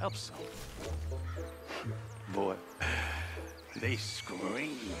 I scalped some. Boy, they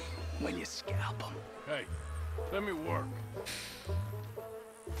scream when you scalp them. Hey, let me work.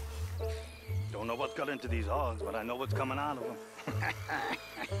 Don't know what got into these hogs, but I know what's coming out of them.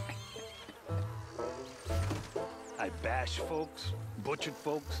 I bash folks, butchered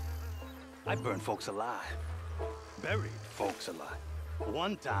folks. I burned folks alive. Buried folks alive.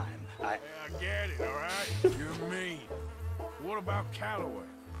 One time, I get it, all right? You're mean. What about Calloway?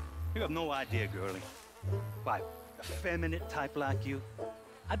 You have no idea, girlie. Why, a feminine type like you,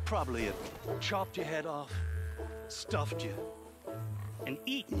 I'd probably have chopped your head off, stuffed you, and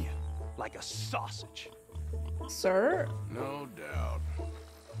eaten you like a sausage. Sir? No doubt.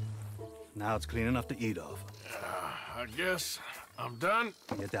 Now it's clean enough to eat off. I guess I'm done.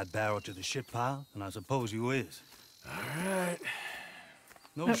 Get that barrel to the shit pile, and I suppose you is. All right.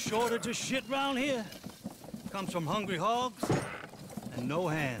 No shortage of shit round here. Comes from hungry hogs and no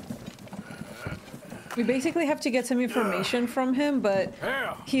hand. We basically have to get some information from him, but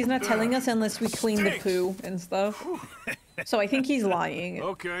he's not telling us unless we clean the poo and stuff. So I think he's lying.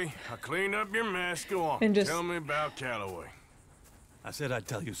 Okay, I cleaned up your mess. Go on. And just tell me about Calloway. I said I'd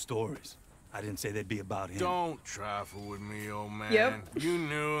tell you stories. I didn't say they'd be about him. Don't trifle with me, old man. Yep. You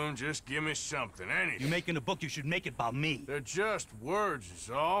knew him. Just give me something, anything. You're making a book, you should make it about me. They're just words, is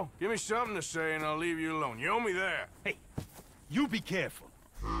all. Give me something to say and I'll leave you alone. You owe me that. Hey, you be careful.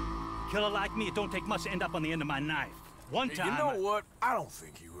 Killer like me, it don't take much to end up on the end of my knife. One Hey, time... you know what? I don't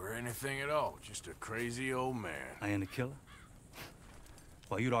think you were anything at all. Just a crazy old man. I ain't a killer?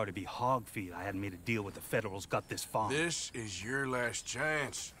 Well, you'd already be hog feed. I hadn't made a deal with the Federals, got this far. This is your last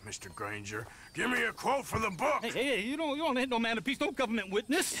chance, Mr. Granger. Give me a quote for the book. Hey, you don't hit no man of peace, no government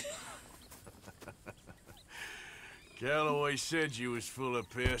witness. Calloway said you was full of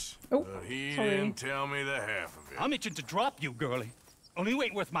piss, but he didn't tell me the half of it. I'm itching to drop you, girlie. Only you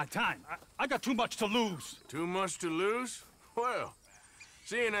ain't worth my time. I got too much to lose. Too much to lose? Well,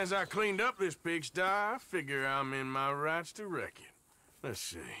 seeing as I cleaned up this pigsty, I figure I'm in my rights to wreck it. Let's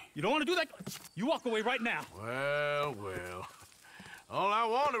see. You don't want to do that? You walk away right now. Well, well. All I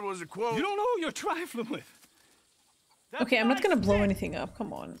wanted was a quote. You don't know who you're trifling with. Okay, I'm not gonna blow anything up.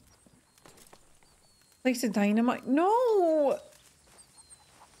 Come on. Place of dynamite. No!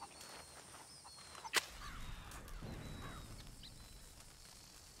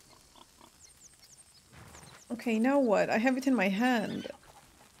 Okay, now what? I have it in my hand.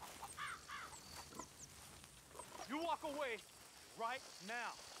 You walk away right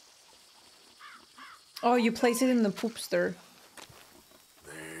now. Oh, you place it in the poopster.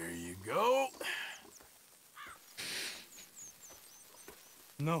 There you go.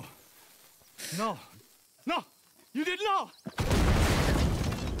 No. No. No! You didn't know!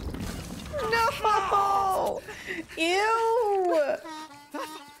 No! Ew!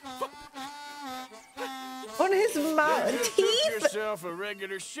 On his mouth, You teeth? took yourself a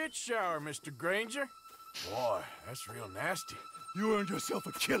regular shit shower, Mr. Granger. Boy, that's real nasty. You earned yourself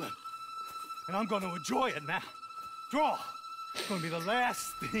a killing. And I'm gonna enjoy it now. Draw! It's gonna be the last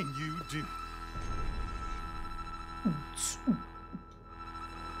thing you do.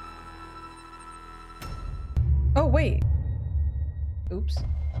 Oh, wait. Oops.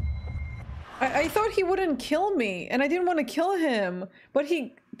 I thought he wouldn't kill me, and I didn't want to kill him, but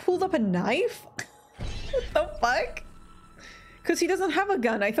he pulled up a knife? What the fuck? Because he doesn't have a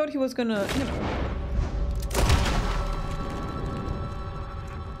gun. I thought he was gonna, you know.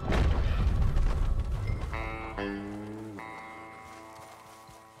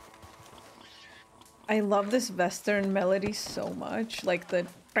 I love this Western melody so much, like the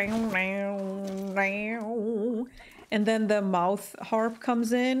and then the mouth harp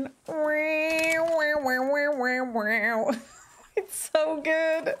comes in. It's so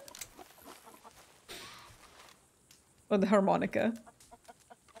good. Or the harmonica.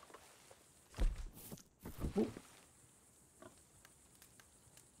 Oop.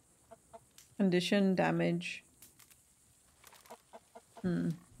 Condition, damage.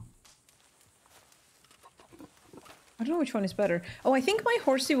 I don't know which one is better. Oh, I think my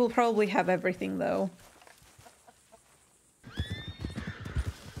horsey will probably have everything, though.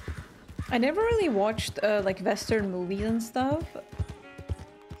 I never really watched, like, Western movies and stuff.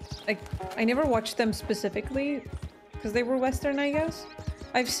 Like, I never watched them specifically, because they were Western, I guess.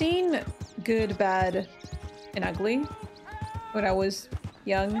 I've seen good, bad, and ugly when I was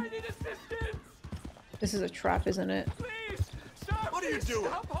young. This is a trap, isn't it? Please, stop! What are you doing?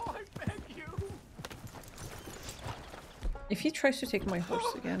 Stop. Oh, I beg you. If he tries to take my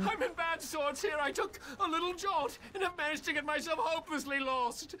horse again... I'm in bad sorts here. I took a little jolt and have managed to get myself hopelessly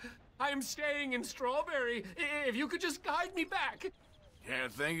lost. I am staying in Strawberry. If you could just guide me back.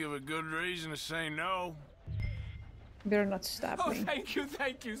 Can't think of a good reason to say no. Better not stab Oh, me. thank you,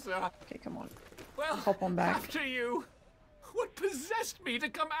 sir. Okay, come on. Well, hop on back. After you. What possessed me to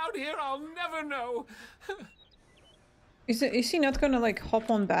come out here, I'll never know. Is he not gonna, like, hop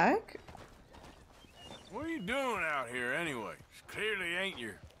on back? What are you doing out here anyway? This clearly ain't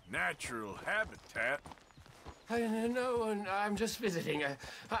your natural habitat. No, I'm just visiting.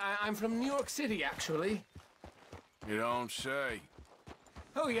 I'm from New York City, actually. You don't say.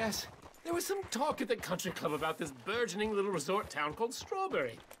 Oh, yes. There was some talk at the country club about this burgeoning little resort town called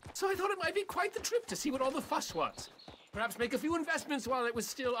Strawberry. So I thought it might be quite the trip to see what all the fuss was. Perhaps make a few investments while it was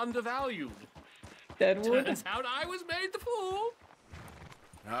still undervalued. Deadwood? Turns out I was made the fool.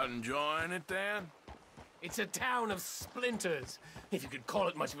 Not enjoying it, then? It's a town of splinters, if you could call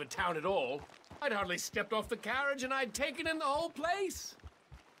it much of a town at all. I'd hardly stepped off the carriage and I'd taken in the whole place.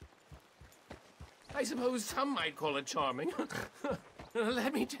 I suppose some might call it charming.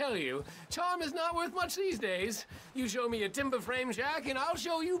 Let me tell you, charm is not worth much these days. You show me a timber frame shack and I'll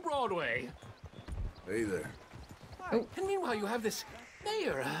show you Broadway. Hey there. Oh. And meanwhile you have this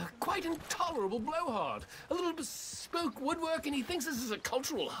mayor, a quite intolerable blowhard. A little bespoke woodwork and he thinks this is a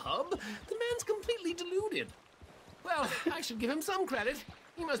cultural hub? The man's completely deluded. Well, I should give him some credit.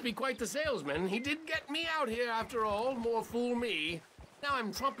 He must be quite the salesman. He did get me out here after all, more fool me. Now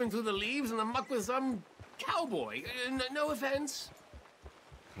I'm tromping through the leaves and the muck with some cowboy. No offense.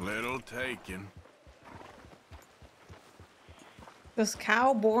 Little taken. This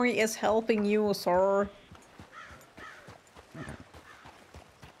cowboy is helping you, sir.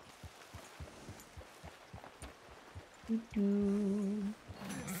 Sir,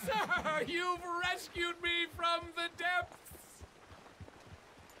 you've rescued me from the depths.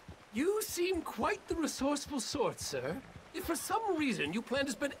 You seem quite the resourceful sort, sir. If for some reason you plan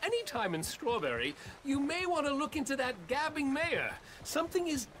to spend any time in Strawberry, you may want to look into that gabbing mayor. Something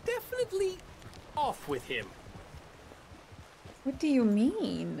is definitely off with him. What do you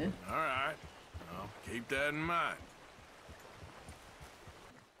mean? All right. I'll keep that in mind.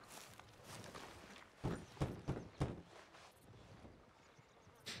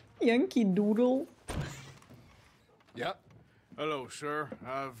 Yankee Doodle. Yep. Hello, sir.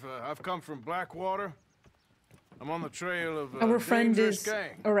 I've come from Blackwater. I'm on the trail of Our friend is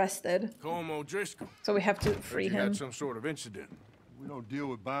gang. arrested. Colm O'Driscoll. So we have to free You him. had some sort of incident. We don't deal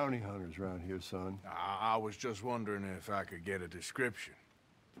with bounty hunters around here, son. I was just wondering if I could get a description.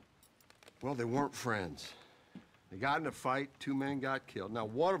 Well, they weren't friends. They got in a fight, 2 men got killed. Now,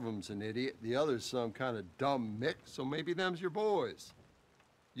 one of them's an idiot, the other's some kind of dumb mick, so maybe them's your boys.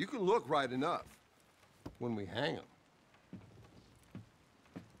 You can look right enough when we hang them.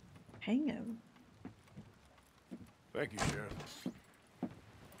 Hang him? Thank you, Sheriff.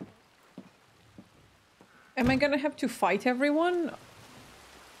 Am I gonna have to fight everyone?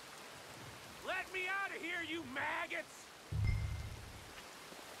 Let me out of here, you maggots!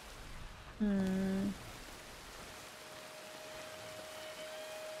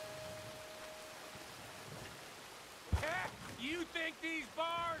 think these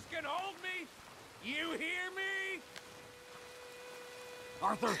bars can hold me? You hear me?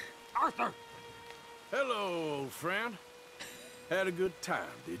 Arthur! Arthur! Hello, old friend. Had a good time,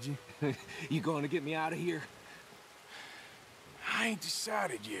 did you? You going to get me out of here? I ain't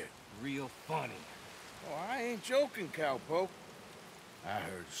decided yet. Real funny. Oh, I ain't joking, cowpoke. I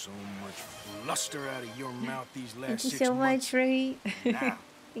heard so much bluster out of your mouth these last Thank you 6 so months. much, Ray. Now,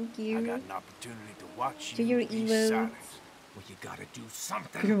 Thank I you. got an opportunity to watch Do you your be emotes. silent. Well, you gotta do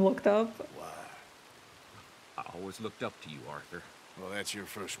something. You're looked up. Why? I always looked up to you, Arthur. Well, that's your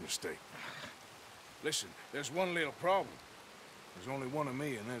first mistake. Listen, there's one little problem. There's only one of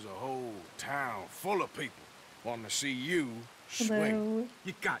me, and there's a whole town full of people wanting to see you swing. Hello.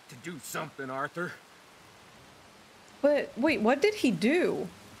 You got to do something, Arthur. But wait, what did he do?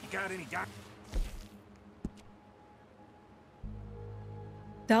 You got any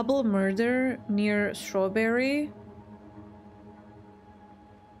Double murder near Strawberry?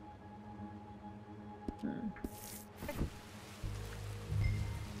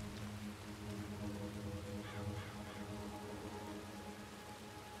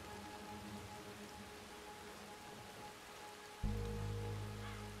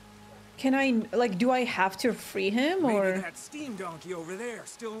 Can I, like, do I have to free him, or? Maybe that steam donkey over there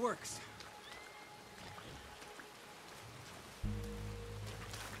still works.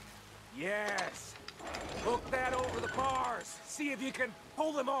 Yes. Hook that over the bars. See if you can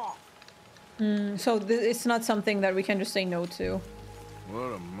pull them off. So it's not something that we can just say no to.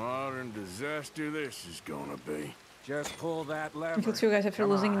 What a modern disaster this is gonna be. Just pull that lever. Until 2 guys after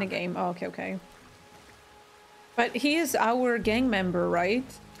losing in the game. Oh, okay, okay. But he is our gang member, right?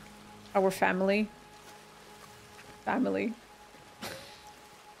 Our family. Family.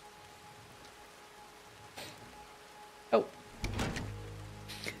 Oh.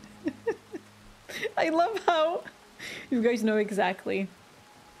 I love how you guys know exactly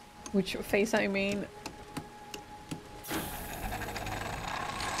which face I mean.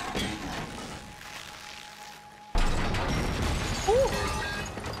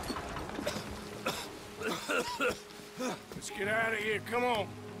 Let's get out of here, come on.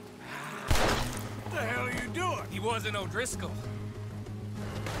 What the hell are you doing? He wasn't O'Driscoll.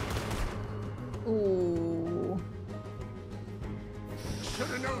 Ooh.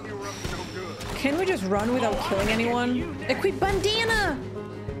 Should've known you were up to no good. Can we just run without killing anyone? Equip bandana!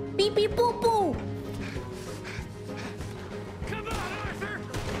 Beep beep boop boop! Come on, Arthur!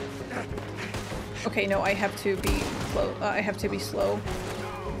 Okay, no, I have to be slow. I have to be slow.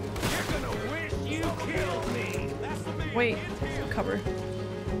 You're gonna wish you killed me. Wait, cover.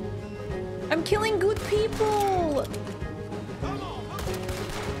 I'm killing good people!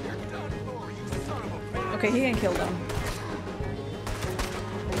 Okay, he can kill them.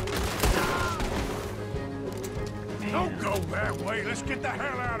 Don't go that way. Let's get the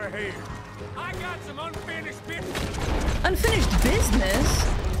hell out of here. I got some unfinished business. Unfinished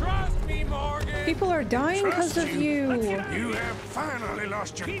business? Trust me, Morgan. People are dying because of you. You have finally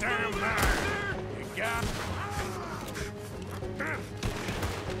lost your damn mind. You got...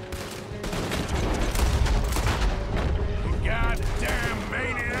 You goddamn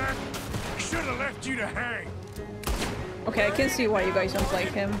maniac. Should have left you to hang. Okay, I can see why you guys don't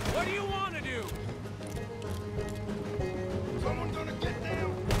like him. What do you want to do? Someone gonna get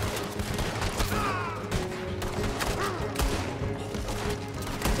them?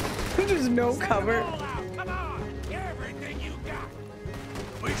 There's no cover. Come on, everything you got.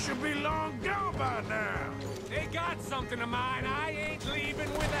 We should be long gone by now. They got something of mine I ain't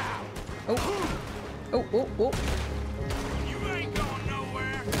leaving without. Oh. Oh, oh, oh. You ain't going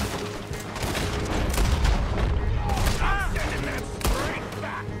nowhere. I'm sending that straight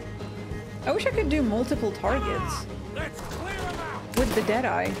back. I wish I could do multiple targets Let's clear them out. with the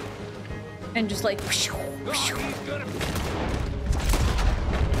Deadeye. And just like... He's gonna...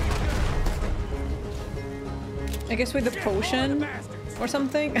 I guess with the potion or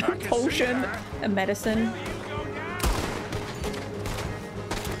something. Potion. A medicine.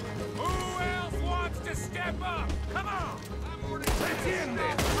 Who else wants to step up? Come on. Let's end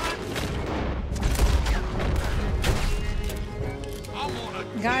this.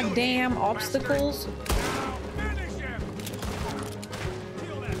 Goddamn obstacles. Finish him.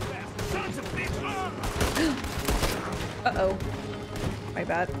 Kill that bastard. Sons of bitch. Uh-oh. My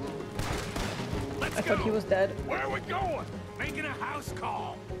bad. Let's I thought he was dead. Where are we going? Making a house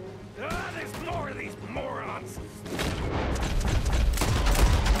call. There's more of these morons.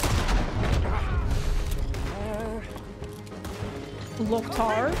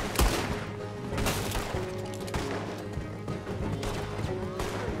 Loktar.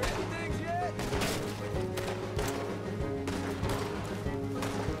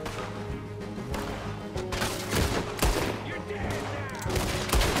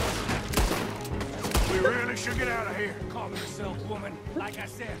 should get out of here. Calm yourself, woman. Like I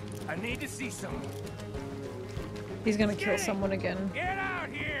said, I need to see someone. He's gonna kill someone again. Get out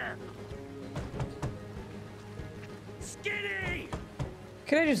here! Skinny!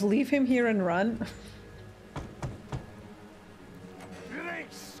 Could I just leave him here and run? It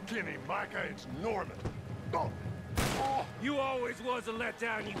ain't Skinny, Micah, it's Norman. Oh. You always was a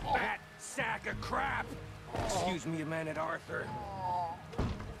letdown, you fat sack of crap. Excuse me a minute, Arthur.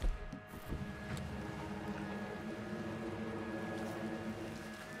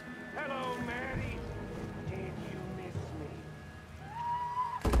 Hello, Maddie. Did you miss me?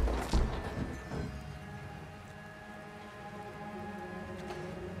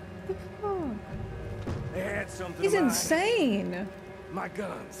 They had something. He's of mine. insane. My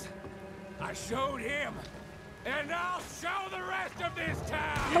guns. I showed him, and I'll show the rest of this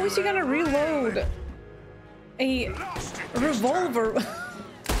town. How is he gonna reload a revolver?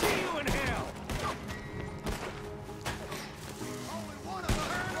 See you in hell.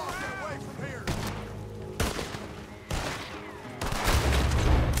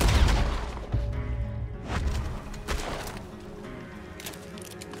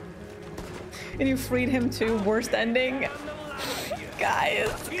 And you freed him too. Worst ending. Guys,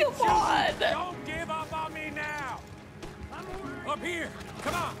 come on. Don't give up on me now. Up here.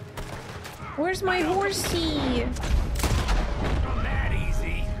 Come on. Where's my horsey? Not that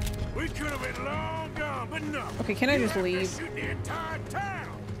easy. We could have been long gone, but no. Okay, can I just leave? Shoot the entire town.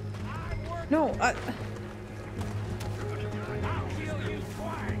 No, I'll kill you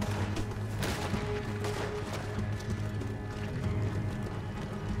twice.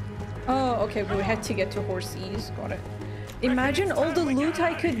 Oh, okay, we had to get to horsies. Got it. Imagine all the loot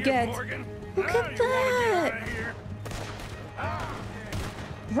I could get. Look at that!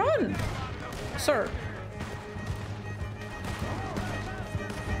 Run! Sir.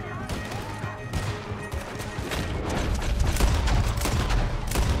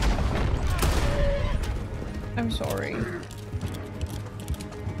 I'm sorry.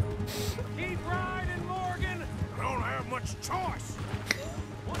 Keep riding, Morgan. I don't have much choice.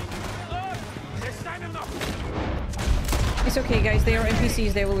 They're standing up. It's okay, guys. They are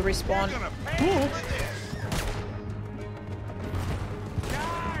NPCs. They will respawn. Ooh.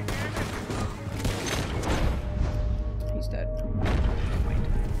 He's dead.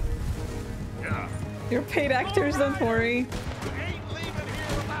 You're paid actors, don't worry.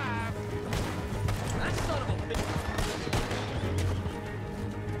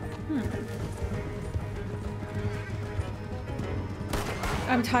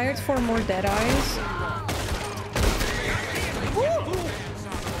 I'm tired for more dead eyes.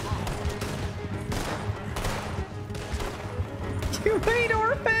 You hate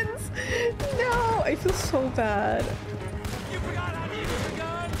orphans! No, I feel so bad.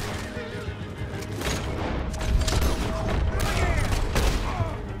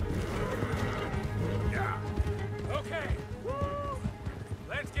 Okay.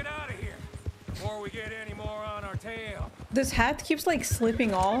 Let's get out of here before we get any more on our tail. This hat keeps like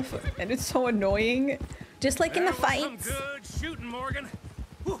slipping off, and it's so annoying. Just like in the That was fights. some good shooting, Morgan.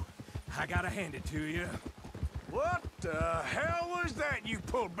 Whew. I gotta hand it to you. What the hell was that you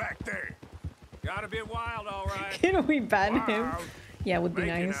pulled back there? Got a bit wild, all right. Can we ban him? Wild? Yeah, would be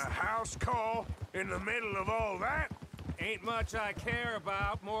Making nice. a house call in the middle of all that? Ain't much I care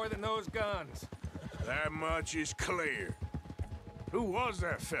about more than those guns. That much is clear. Who was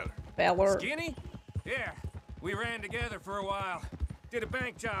that fella? Feller. Skinny? Yeah, we ran together for a while. Did a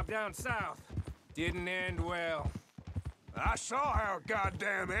bank job down south. Didn't end well. I saw how it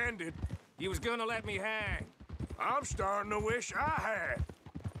goddamn ended. He was gonna let me hang. I'm starting to wish I had.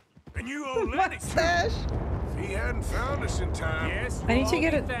 And you owe Lenny. Mustache. If he hadn't found us in time. Yes. I need to we'll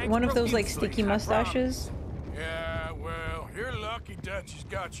get all be one of thankful those like profusely, sticky I mustaches. promise. Yeah, well, you're lucky Dutchie's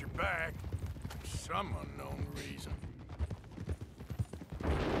got your back. For some unknown reason.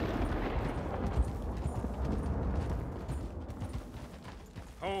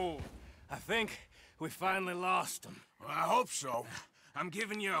 Oh, I think we finally lost him. Well, I hope so. I'm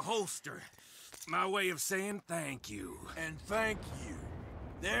giving you a holster. My way of saying thank you. And thank you.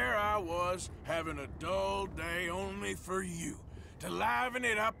 There I was, having a dull day only for you. To liven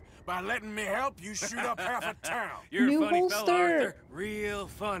it up by letting me help you shoot up half a town. You're New a funny holster. fella, Arthur. Real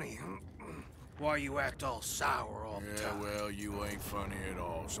funny. Why you act all sour all the time? Yeah, well, you ain't funny at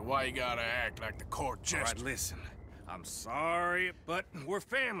all. So why you gotta act like the court jester? All right, listen. I'm sorry, but we're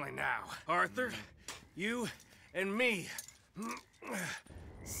family now. Arthur, you and me.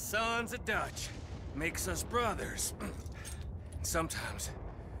 Sons of Dutch. Makes us brothers. Sometimes,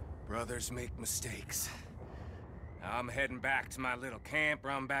 brothers make mistakes. I'm heading back to my little camp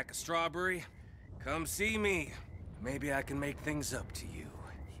around back of Strawberry. Come see me. Maybe I can make things up to you.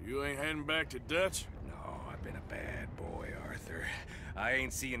 So you ain't heading back to Dutch? No, I've been a bad boy, Arthur. I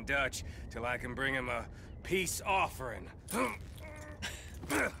ain't seeing Dutch till I can bring him a peace offering.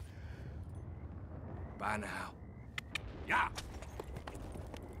 Bye now. Yeah.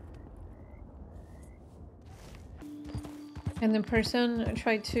 And the person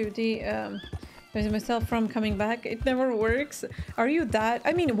tried to prevent myself from coming back. It never works. Are you that?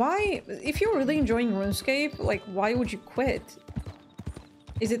 I mean, why? If you're really enjoying RuneScape, like, why would you quit?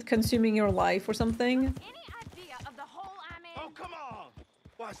 Is it consuming your life or something? Oh, come on!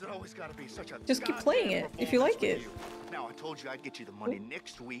 Why's it always gotta be such a Just keep playing it if you like it. Now, I told you I'd get you the money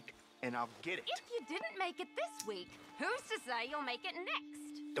next week, and I'll get it. If you didn't make it this week, who's to say you'll make it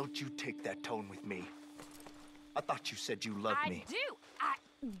next? Don't you take that tone with me. I thought you said you loved me. I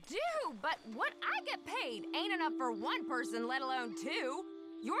do, but what I get paid ain't enough for one person, let alone two.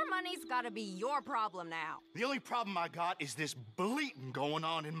 Your money's gotta be your problem now. The only problem I got is this bleating going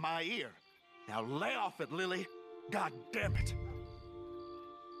on in my ear. Now lay off it, Lily. God damn it.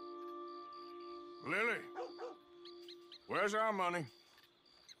 Lily, where's our money?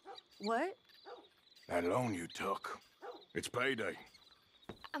 What? That loan you took. It's payday.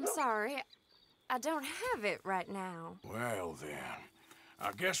 I'm sorry. I don't have it right now. Well then,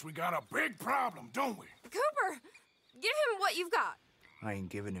 I guess we got a big problem, don't we? Cooper, give him what you've got. I ain't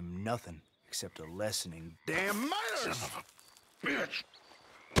giving him nothing except a lesson in damn manners. Son of a bitch.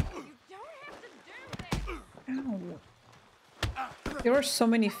 You don't have to do this. Ow. There were so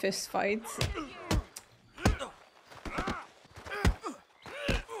many fist fights.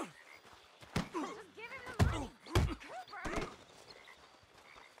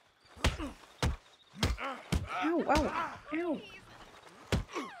 Ow, ow, ow.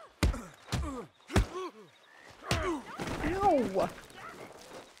 Ow.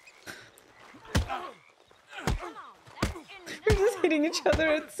 We're just hitting each other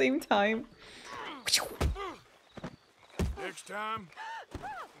at the same time. Next time. All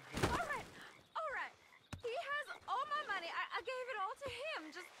right. He has all my money. I gave it all to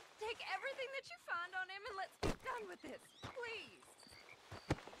him. Just take everything that you find on him and let's get done with this, please.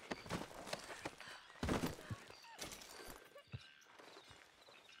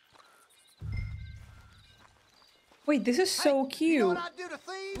 Wait, this is so cute. You know what I do to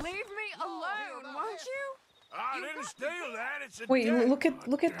thieves? Leave me alone, won't you? I didn't steal that. It's a Wait, debt.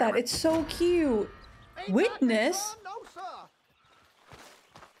 look at that. It's so cute. Witness? No, sir.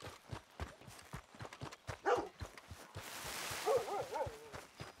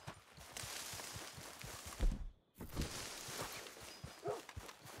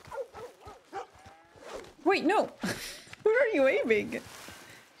 Wait, no. Where are you aiming?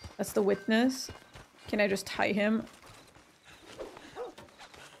 That's the witness. Can I just tie him?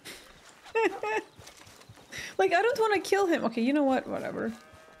 Like, I don't want to kill him. Okay, you know what? Whatever.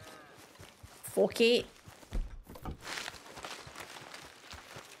 Fuck it.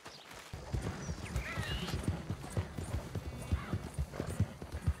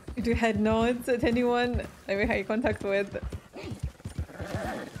 You do head nods at anyone I make eye contact with.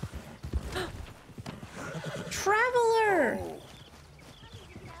 Traveler!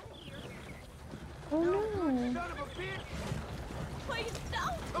 Oh no. Please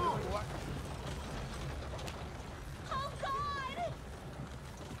don't. Come on, what? Oh God!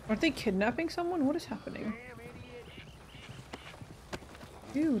 Are they kidnapping someone? What is happening?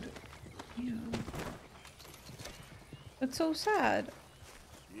 Dude. Yeah. That's so sad.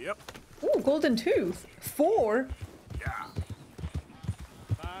 Yep. Ooh, golden tooth. 4? Yeah.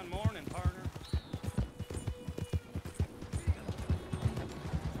 Fine morning, partner.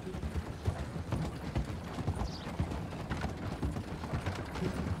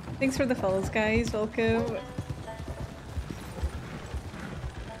 Thanks for the follows, guys. Welcome.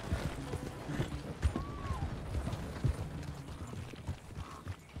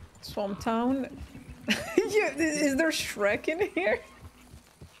 Swamp Town. Yeah, is there Shrek in here?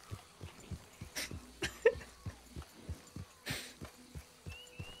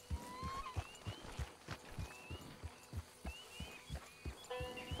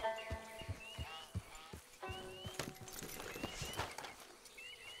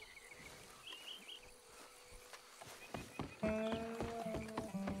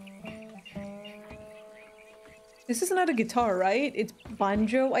 This is not a guitar, right? It's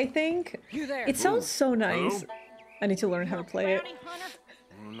banjo, I think. You there? It sounds so nice. Hello? I need to learn how to play it.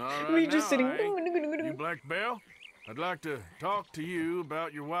 Well, not We're right just now, sitting. I ain't. You Black Belle? I'd like to talk to you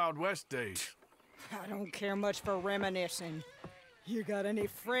about your Wild West days. I don't care much for reminiscing. You got any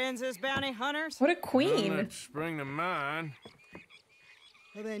friends as bounty hunters? What a None queen. that spring to mind.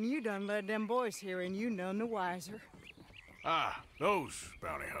 Well, then you done led them boys here and you none the wiser. Ah, those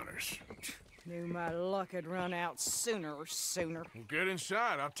bounty hunters. Knew my luck had run out sooner or sooner. Well, get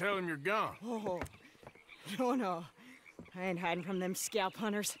inside. I'll tell them you're gone. Oh, no. I ain't hiding from them scalp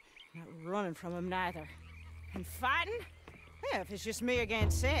hunters. Not running from them neither. And fighting? Yeah, if it's just me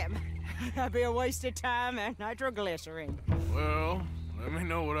against them, that'd be a waste of time and nitroglycerin. Well, let me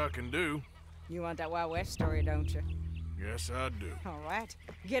know what I can do. You want that Wild West story, don't you? Yes, I do. All right.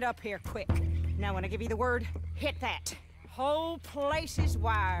 Get up here quick. Now, when I give you the word, hit that. Whole place is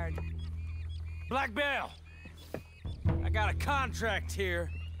wired. Black Belle, I got a contract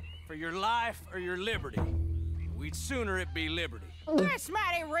here for your life or your liberty. We'd sooner it be liberty. That's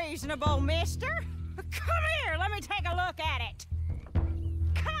mighty reasonable, mister. Come here, let me take a look at it.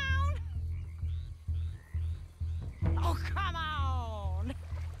 Come on. Oh, come on.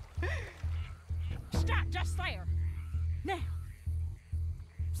 Stop just there. Now,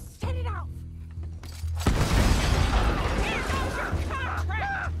 set it off. Here goes your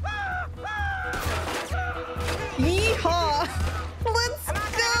contract. Yeehaw! Let's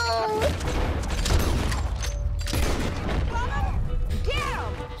go! Get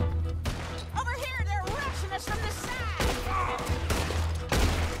him! Over here, they're rushing us from the side.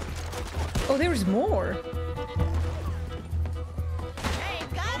 Oh, there's more. Hey,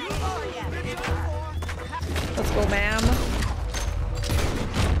 got it for you. Let's go, ma'am.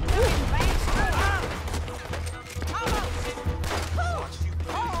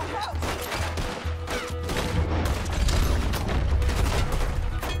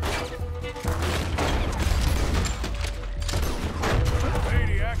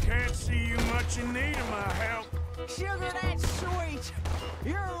 Lady, I can't see you much in need of my help. Sugar, that's sweet.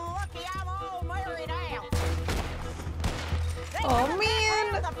 You're lucky I'm all married out. Oh,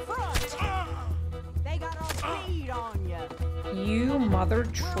 man. The front. They got all speed on you. You mother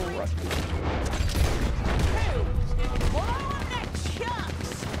trucker. Blowing the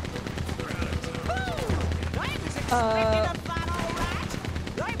chunks. They was expecting a fight, all right.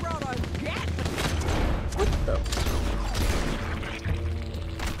 They brought a Gatling. What the?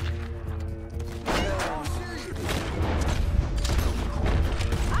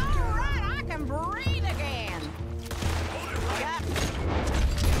 All right, I can breathe again. Yep.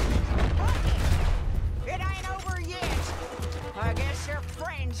 It ain't over yet. I guess your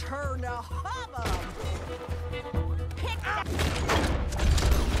friends heard the hubbub. Pick up.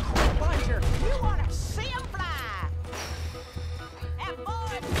 Buncher, you want to see him fly? And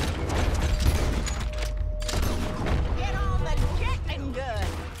boys, get on the Gatling gun.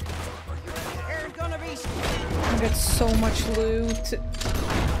 There's gonna be. I got so much loot.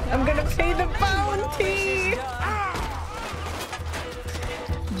 I'm gonna pay the bounty.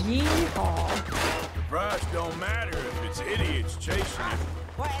 Yeehaw. The price don't matter if it's idiots chasing you.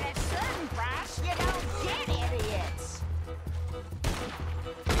 Well, at a certain price, you don't get idiots.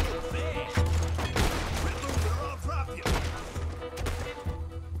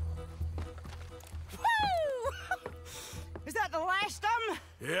 Woo! Is that the last of them?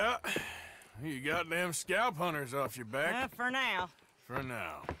 Yeah. You got them scalp hunters off your back. For now. For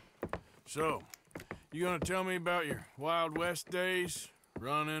now. So, you gonna tell me about your Wild West days?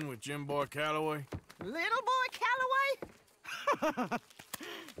 Running with Jim Boy Calloway? Little boy Calloway?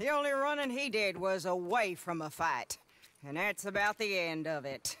 The only running he did was away from a fight. And that's about the end of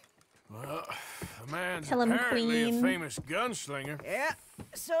it. Well, the man's Tell him, apparently Queen. a famous gunslinger. Yeah,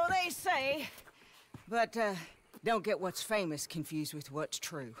 so they say. But, don't get what's famous confused with what's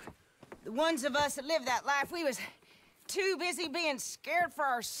true. The ones of us that lived that life, we was too busy being scared for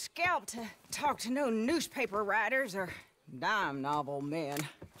our scalp to talk to no newspaper writers or dime novel men.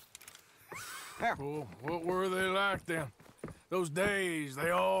 Well, what were they like then? Those days they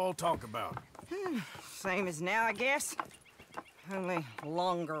all talk about. Same as now, I guess. Only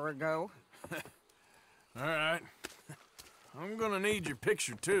longer ago. All right. I'm gonna need your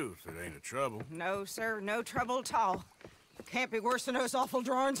picture, too, if it ain't a trouble. No, sir, no trouble at all. Can't be worse than those awful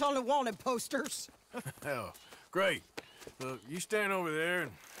drawings on the wanted posters. Hell, great. Look, you stand over there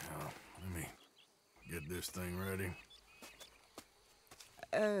and let me get this thing ready.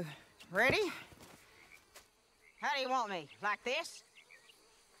 Ready? How do you want me? Like this?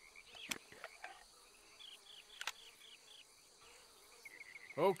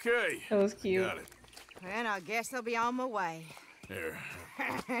 Okay. That was cute. Got it. Then I guess I'll be on my way. There.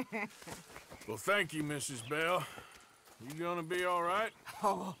 Well, thank you, Mrs. Bell. You gonna be all right?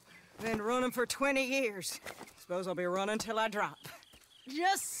 Oh, been running for 20 years. Suppose I'll be running till I drop.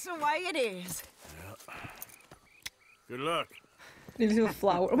 Just the way it is. Yeah. Good luck. A little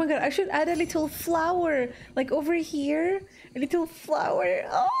flower. Oh my god, I should add a little flower. Like over here. A little flower.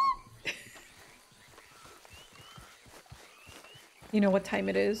 Oh! You know what time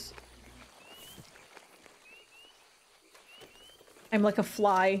it is? I'm like a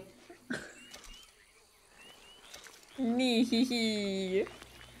fly. Nee.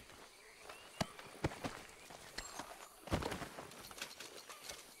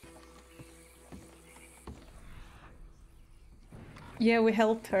 Yeah, we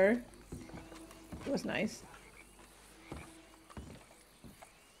helped her. It was nice.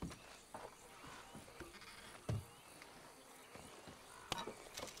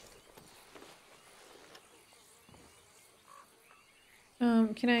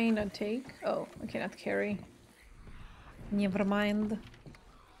 Can I not take? Oh, I cannot carry. Never mind.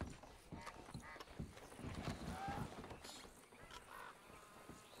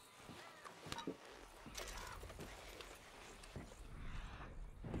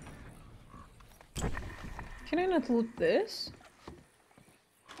 Can I not loot this?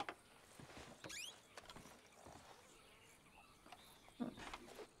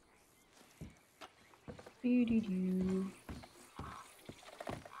 Doo-doo-doo.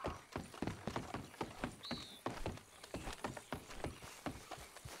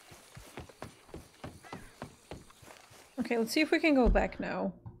 Okay, let's see if we can go back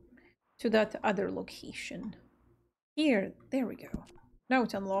now to that other location. Here, there we go. Now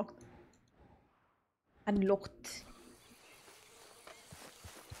it's unlocked. Unlocked.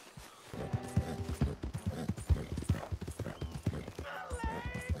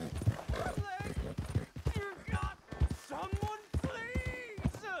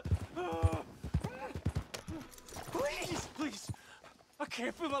 Please! I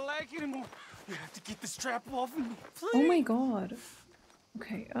can't feel my leg anymore. You have to get this strap off of me, please. Oh my god.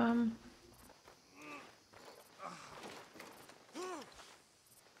 Okay,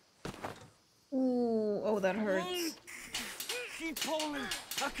 Ooh, oh, that hurts. Keep pulling.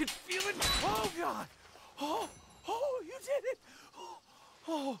 I could feel it. Oh god. Oh, you did it.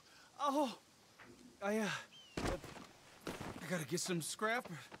 Oh. I gotta get some scrap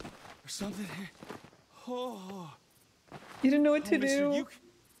or something here. Oh. You didn't know what to Mister, do.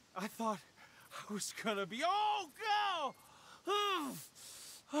 I thought I was gonna be. Oh god. Oh,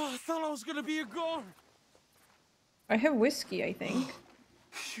 I thought I was gonna be a guard. I have whiskey, I think.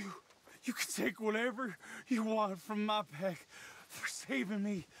 You can take whatever you want from my pack for saving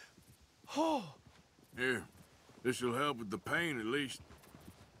me. Oh. Here, this will help with the pain at least.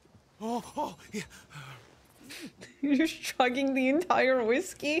 Oh, yeah. You're just chugging the entire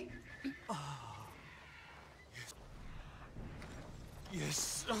whiskey?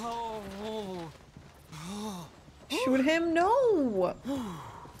 Yes. Oh. Shoot him? No!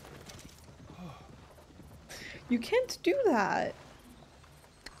 You can't do that.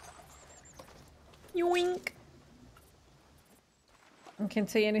 Yoink. I can't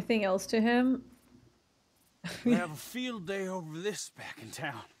say anything else to him. We have a field day over this back in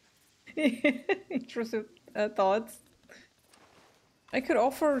town. Intrusive thoughts. I could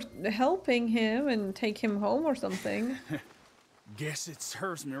offer helping him and take him home or something. Guess it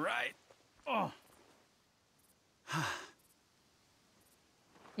serves me right. Oh.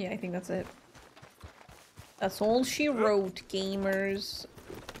 Yeah, I think that's it. That's all she wrote, gamers.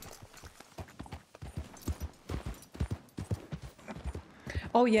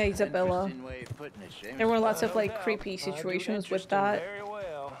 Oh yeah, Isabella. There were lots of like creepy situations with that. Very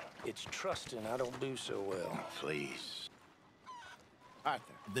well. It's trusting I don't do so well. Please. Arthur,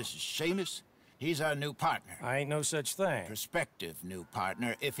 this is Seamus. He's our new partner. I ain't no such thing. Prospective new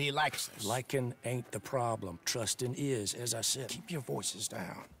partner, if he likes us. Liking ain't the problem. Trusting is, as I said. Keep your voices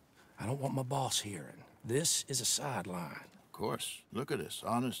down. I don't want my boss hearing. This is a sideline. Of course. Look at us.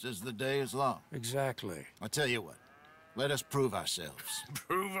 Honest as the day is long. Exactly. I'll tell you what. Let us prove ourselves.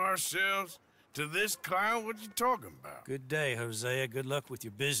 Prove ourselves? To this clown? What you talking about? Good day, Hosea. Good luck with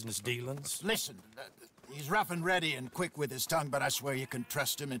your business dealings. Listen, he's rough and ready and quick with his tongue, but I swear you can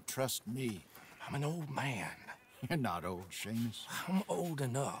trust him and trust me. I'm an old man. You're not old, Seamus. I'm old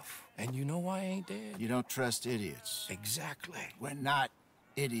enough. And you know I ain't dead. You don't trust idiots. Exactly. We're not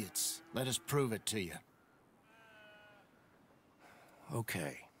idiots. Let us prove it to you.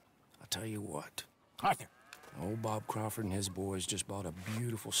 Okay. I'll tell you what. Arthur. Old Bob Crawford and his boys just bought a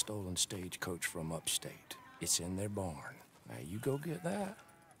beautiful stolen stagecoach from upstate. It's in their barn. Now you go get that,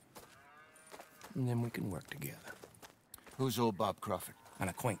 and then we can work together. Who's old Bob Crawford? An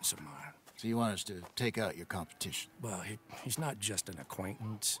acquaintance of mine. So you want us to take out your competition? Well, he's not just an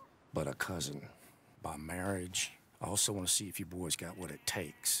acquaintance, but a cousin. By marriage. I also want to see if you boys got what it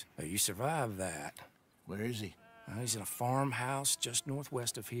takes. Now, you survive that. Where is he? He's in a farmhouse just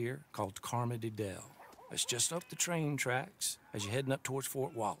northwest of here called Carmody Dell. It's just up the train tracks as you're heading up towards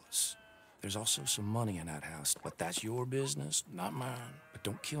Fort Wallace. There's also some money in that house, but that's your business, not mine. But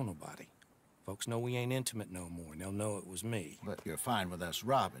don't kill nobody. Folks know we ain't intimate no more, and they'll know it was me. But you're fine with us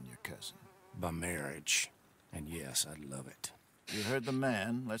robbing your cousin. By marriage. And yes, I'd love it. You heard the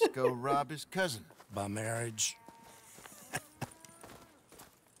man. Let's go rob his cousin. By marriage.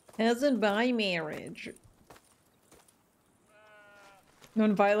 Cousin by marriage.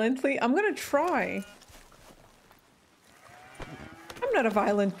 Non-violently? I'm gonna try. I'm not a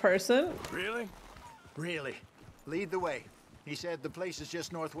violent person. Really? Really. Lead the way. He said the place is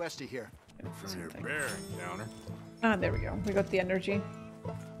just northwest of here. From your bearing, Downer. Ah, there we go. We got the energy.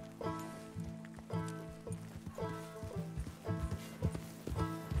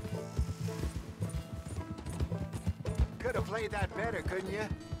 Could have played that better, couldn't you?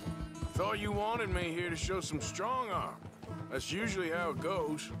 Thought you wanted me here to show some strong arm. That's usually how it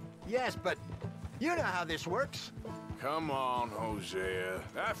goes. Yes, but you know how this works. Come on, Hosea.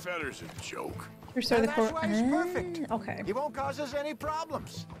 That feller's a joke. You're starting And the that's why he's perfect. Okay. He won't cause us any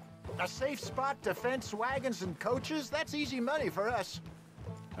problems. A safe spot to fence wagons and coaches, that's easy money for us.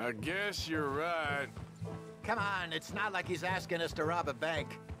 I guess you're right. Come on, it's not like he's asking us to rob a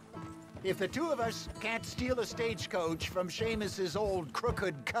bank. If the two of us can't steal a stagecoach from Seamus's old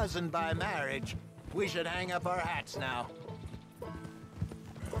crooked cousin by marriage, we should hang up our hats now.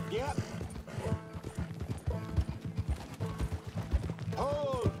 Yep.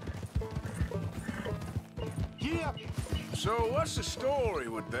 Hold! Yep. So what's the story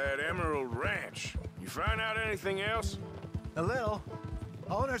with that Emerald Ranch? You find out anything else? A little.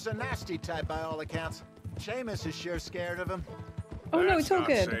 Owner's a nasty type by all accounts. Seamus is sure scared of him. Oh no, it's all Not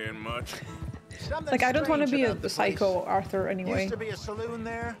good. saying much. Something Like, I don't want to strange be about the a psycho place. Arthur anyway. Used to be a saloon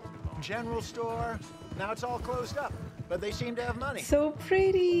there, general store. Now it's all closed up, but they seem to have money. So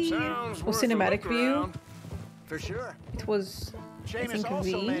pretty. Sounds Oh, worth a cinematic look view. around. For sure. It was, I Seamus think,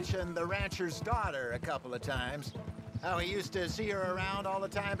 also V. mentioned the rancher's daughter a couple of times. How he used to see her around all the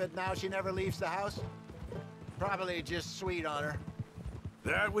time, but now she never leaves the house. Probably just sweet on her.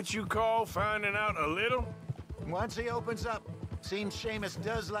 That what you call finding out a little? Once he opens up, seems Seamus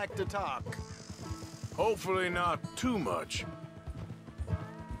does like to talk. Hopefully not too much.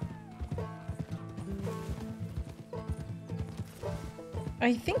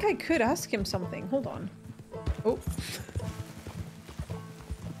 I think I could ask him something. Hold on. Oh.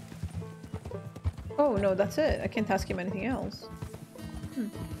 Oh no, that's it. I can't ask him anything else. Hmm.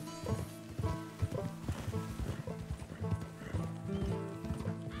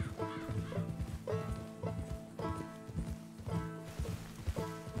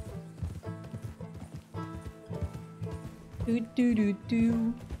 Do do do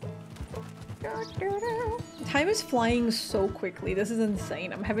do. Time is flying so quickly. This is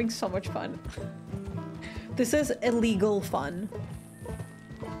insane. I'm having so much fun. This is illegal fun.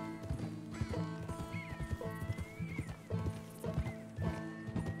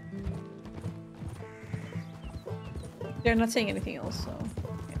 They're not saying anything else, so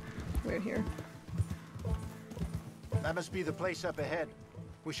yeah, we're here. That must be the place up ahead.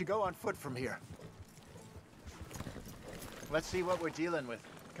 We should go on foot from here. Let's see what we're dealing with.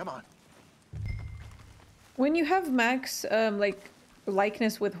 Come on. When you have Max, like,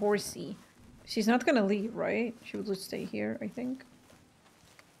 likeness with Horsey, she's not gonna leave, right? She will just stay here, I think.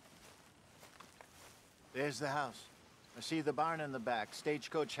 There's the house. I see the barn in the back.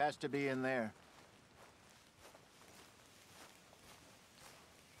 Stagecoach has to be in there.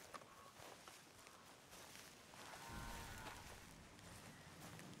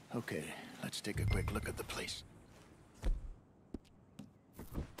 Okay, let's take a quick look at the place.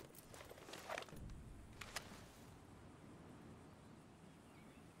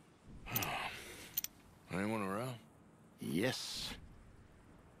 Anyone around? Yes.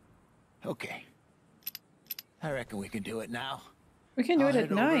 Okay. I reckon we can do it now. We can do it I'll at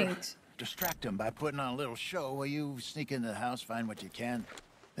head over, night. Distract them by putting on a little show while you sneak into the house, find what you can,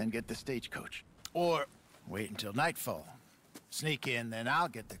 then get the stagecoach. Or wait until nightfall. Sneak in, then I'll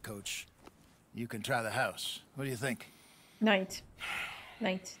get the coach. You can try the house. What do you think? Night.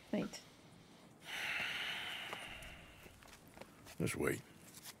 Night. Night. Let's wait.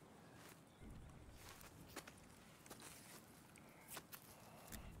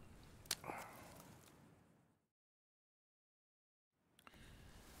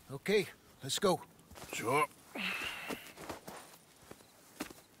 Okay, let's go. Sure.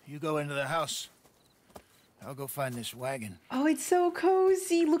 You go into the house. I'll go find this wagon. Oh, it's so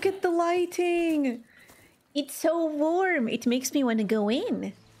cozy. Look at the lighting. It's so warm. It makes me want to go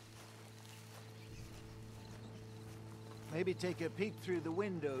in. Maybe take a peek through the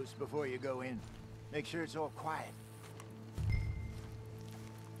windows before you go in. Make sure it's all quiet.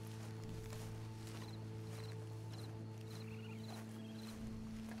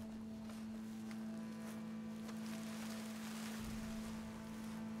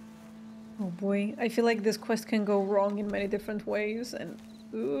 Oh boy, I feel like this quest can go wrong in many different ways, and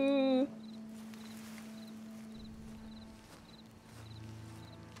ooh.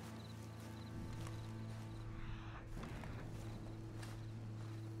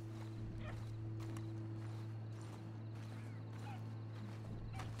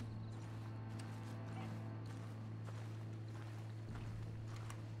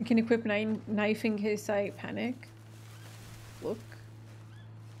 You can equip knife in case I panic. Look.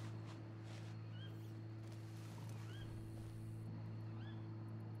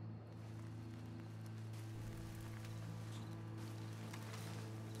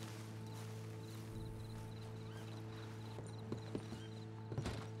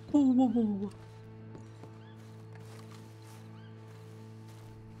 Whoa, whoa, whoa, whoa.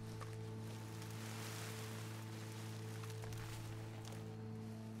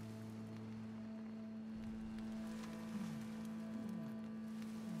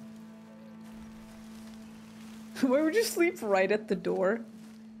 Why would you sleep right at the door?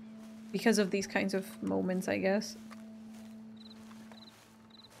 Because of these kinds of moments, I guess.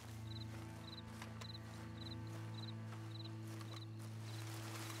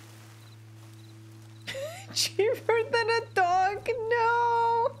 Cheaper than a dog?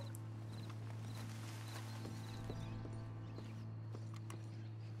 No!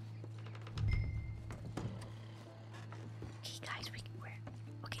 Okay, guys,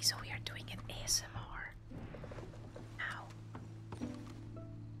 okay, so we are doing an ASMR now.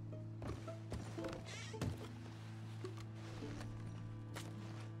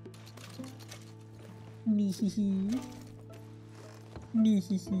 Neehee.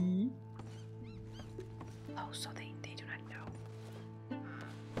 Neehee. Oh, so they do not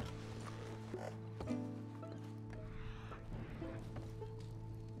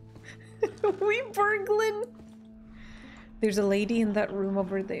know. We burgling. There's a lady in that room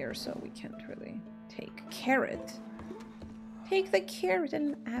over there, so we can't really take carrot. Take the carrot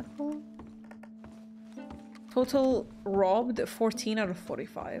and an apple. Total robbed 14 out of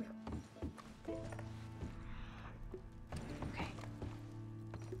 45.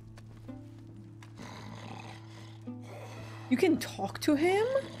 You can talk to him?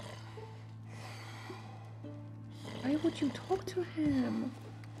 Why would you talk to him?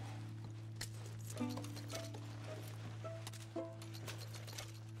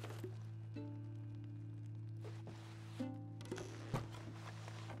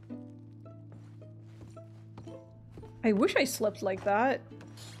 I wish I slept like that.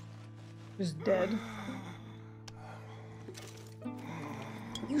 Just dead.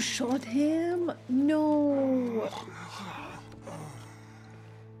 You shot him? No.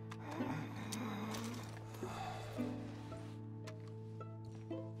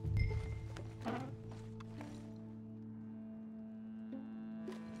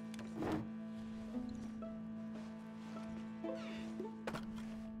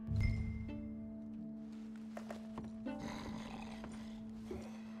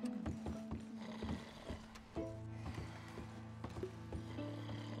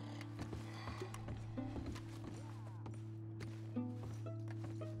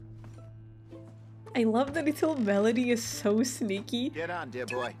 I love the little melody is so sneaky. Get on, dear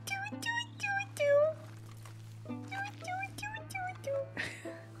boy.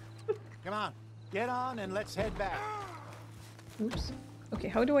 Come on, get on and let's head back. Oops. Okay,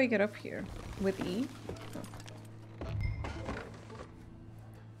 how do I get up here? With E? Oh.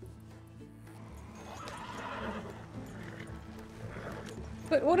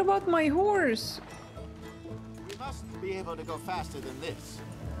 But what about my horse? We must be able to go faster than this.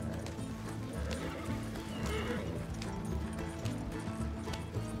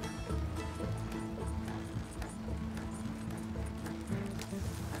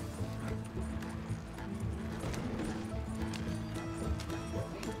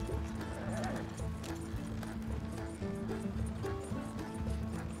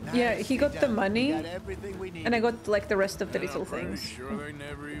 Yeah, he got the money, and I got like the rest of the little things. Sure, they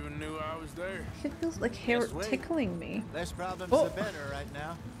never even knew I was there. It feels like hair tickling me. Less problems the better right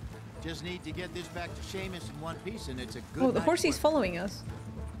now. Just need to get this back to Seamus in one piece, and it's a good. Oh, the horsey's following us.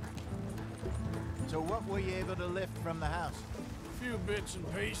 So what were you able to lift from the house? A few bits and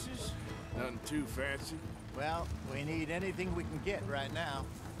pieces. Nothing too fancy. Well, we need anything we can get right now.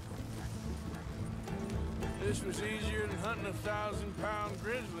 This was easier than hunting a 1,000-pound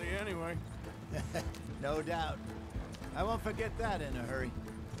grizzly, anyway. No doubt. I won't forget that in a hurry.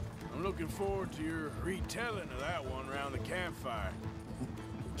 I'm looking forward to your retelling of that one around the campfire.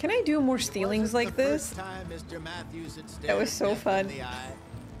 Can I do more stealings like this? Time Mr. Matthews had That was so fun. in the eye,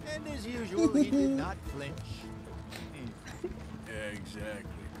 and as usual, he did not flinch. Yeah, exactly.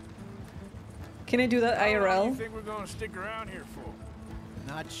 Can I do that How long do IRL? you think we're gonna stick around here for?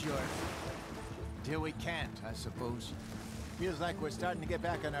 Not sure. Till we can't, I suppose. Feels like we're starting to get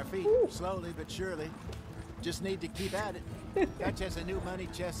back on our feet, slowly but surely. Just need to keep at it. Dutch has a new money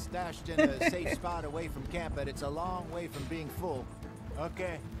chest stashed in a safe spot away from camp, but it's a long way from being full.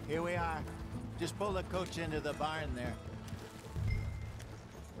 Okay, here we are. Just pull the coach into the barn there.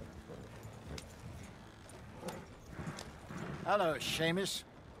 Hello, Seamus.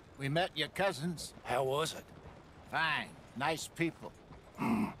 We met your cousins. How was it? Fine. Nice people.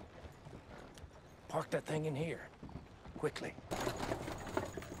 Park that thing in here. Quickly.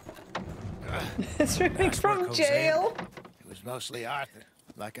 Streaming from jail. It was mostly Arthur.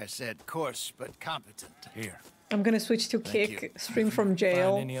 Like I said, coarse but competent. Here. I'm gonna switch to kick stream from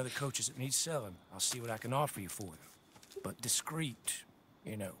jail. Find any other coaches that need selling. I'll see what I can offer you for them. But discreet,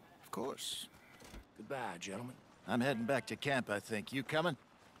 you know. Of course. Goodbye, gentlemen. I'm heading back to camp, I think. You coming?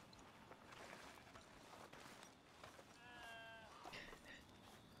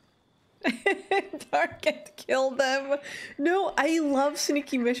 Target kill them. No, I love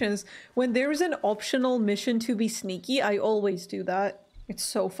sneaky missions. When there is an optional mission to be sneaky, I always do that. It's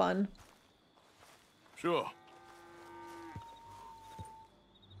so fun. Sure.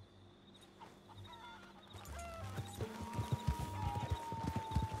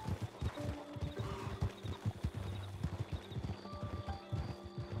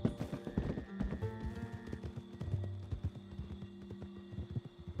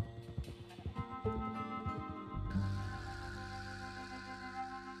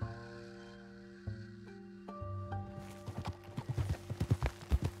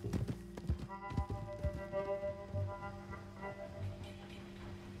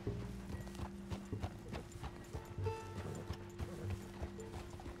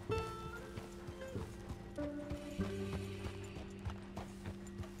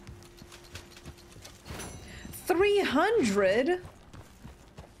 $300?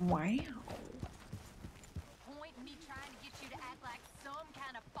 Wow. Point me trying to get you to act like some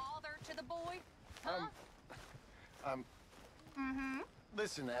kind of father to the boy? Huh?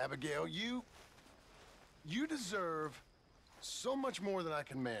 Listen, Abigail, you deserve so much more than I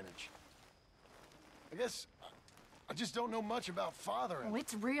can manage. I guess I just don't know much about fathering. Oh,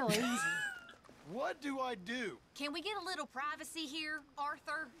 it's real easy. What do I do? Can we get a little privacy here,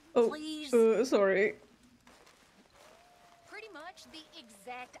 Arthur? Oh, Please? sorry. Pretty much the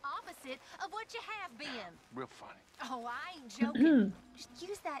exact opposite of what you have been. Real funny. Oh, I ain't joking. Just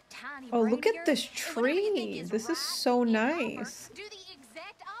use that tiny Oh, brain look at here, this and whatever you think tree. is This is right so and nice. proper, do the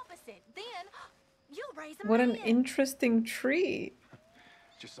exact opposite. Then you'll raise a What an man. interesting tree.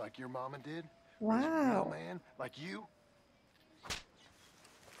 Just like your mama did? Raise a real Wow. man like you?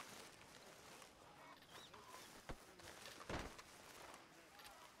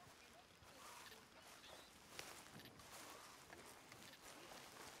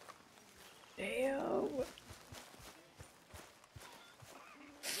 Damn.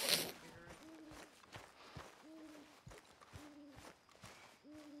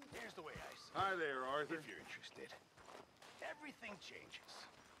 Here's the way I see it. Hi there, Arthur. If you're interested. Everything changes.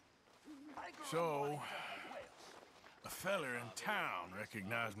 So, a feller in town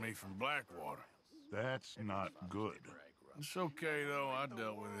recognized me from Blackwater. That's not good. It's okay, though. I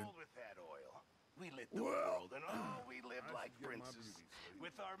dealt with it. We lit the world, and we lived like princes.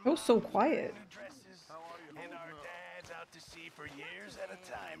 With our It was so quiet. dresses, and our dads out to sea for years at a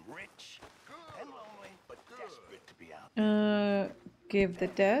time. Rich and lonely, but desperate to be out. Give the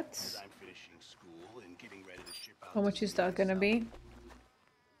debts. I'm finishing school and getting ready to ship out. How much is that gonna be?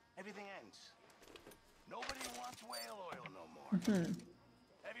 Everything ends. Nobody wants whale oil no more.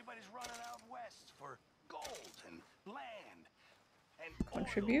 Everybody's running out west for gold and land and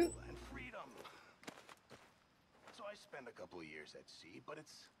Contribute. oil and freedom. So I spent a couple of years at sea, but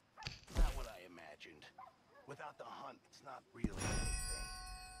it's not what I imagined. Without the hunt, it's not really anything.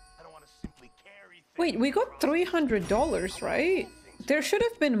 I don't want to simply carry things. Wait, we got $300, right? There should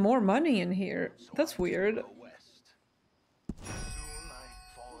have been more money in here. That's weird. Soon I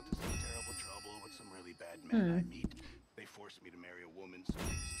fall into some terrible trouble with some really bad men I meet. They forced me to marry a woman so they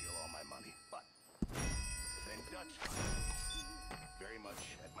could steal all my money. But then Dutch found me, very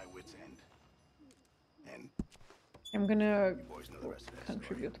much at my wit's end. And I'm gonna you boys know the rest of that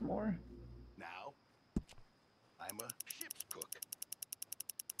contribute more. now I'm a ship's cook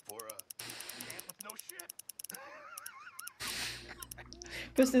for a camp with no ship.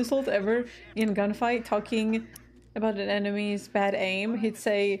 Best insult ever in gunfight, talking about an enemy's bad aim. He'd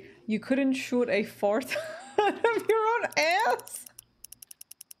say, "You couldn't shoot a fart out of your own ass."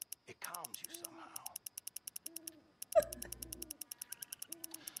 It calms you somehow.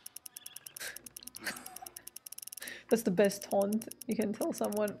 That's the best taunt you can tell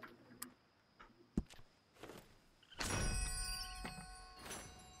someone.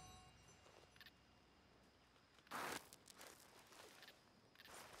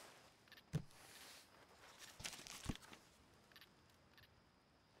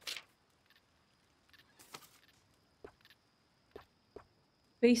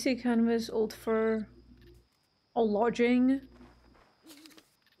 Basic canvas, old fur, or lodging.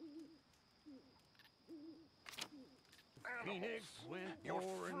 Phoenix went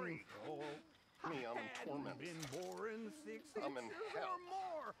boring. Me, I'm in torment. Been boring 6 I'm in inches hell. or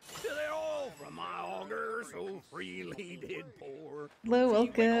more. Till they all from my auger so freely did pour. Hello,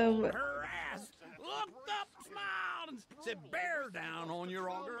 welcome. Her ass looked up, smiled, and said, "Bear down on your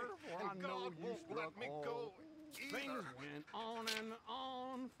auger, for I know you struck me go." Things went on and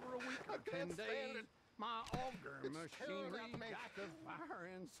on for a week or 10 days. My auger machinery got to fire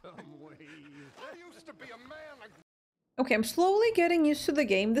in some ways. I used to be a man. Okay, I'm slowly getting used to the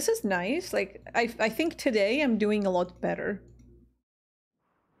game. This is nice. Like, I think today I'm doing a lot better.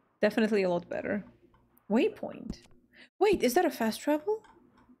 Definitely a lot better. Waypoint. Wait, is that a fast travel?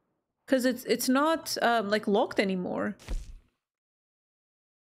 Because it's not like locked anymore.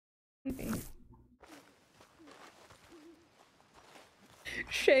 Maybe.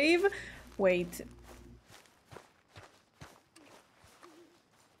 Shave? Wait.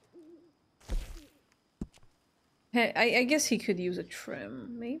 Hey, I guess he could use a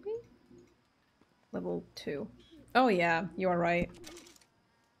trim, maybe? Level 2. Oh yeah, you are right.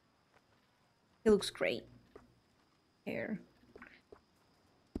 He looks great. Hair.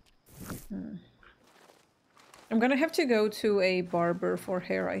 I'm gonna have to go to a barber for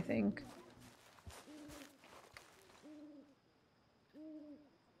hair, I think.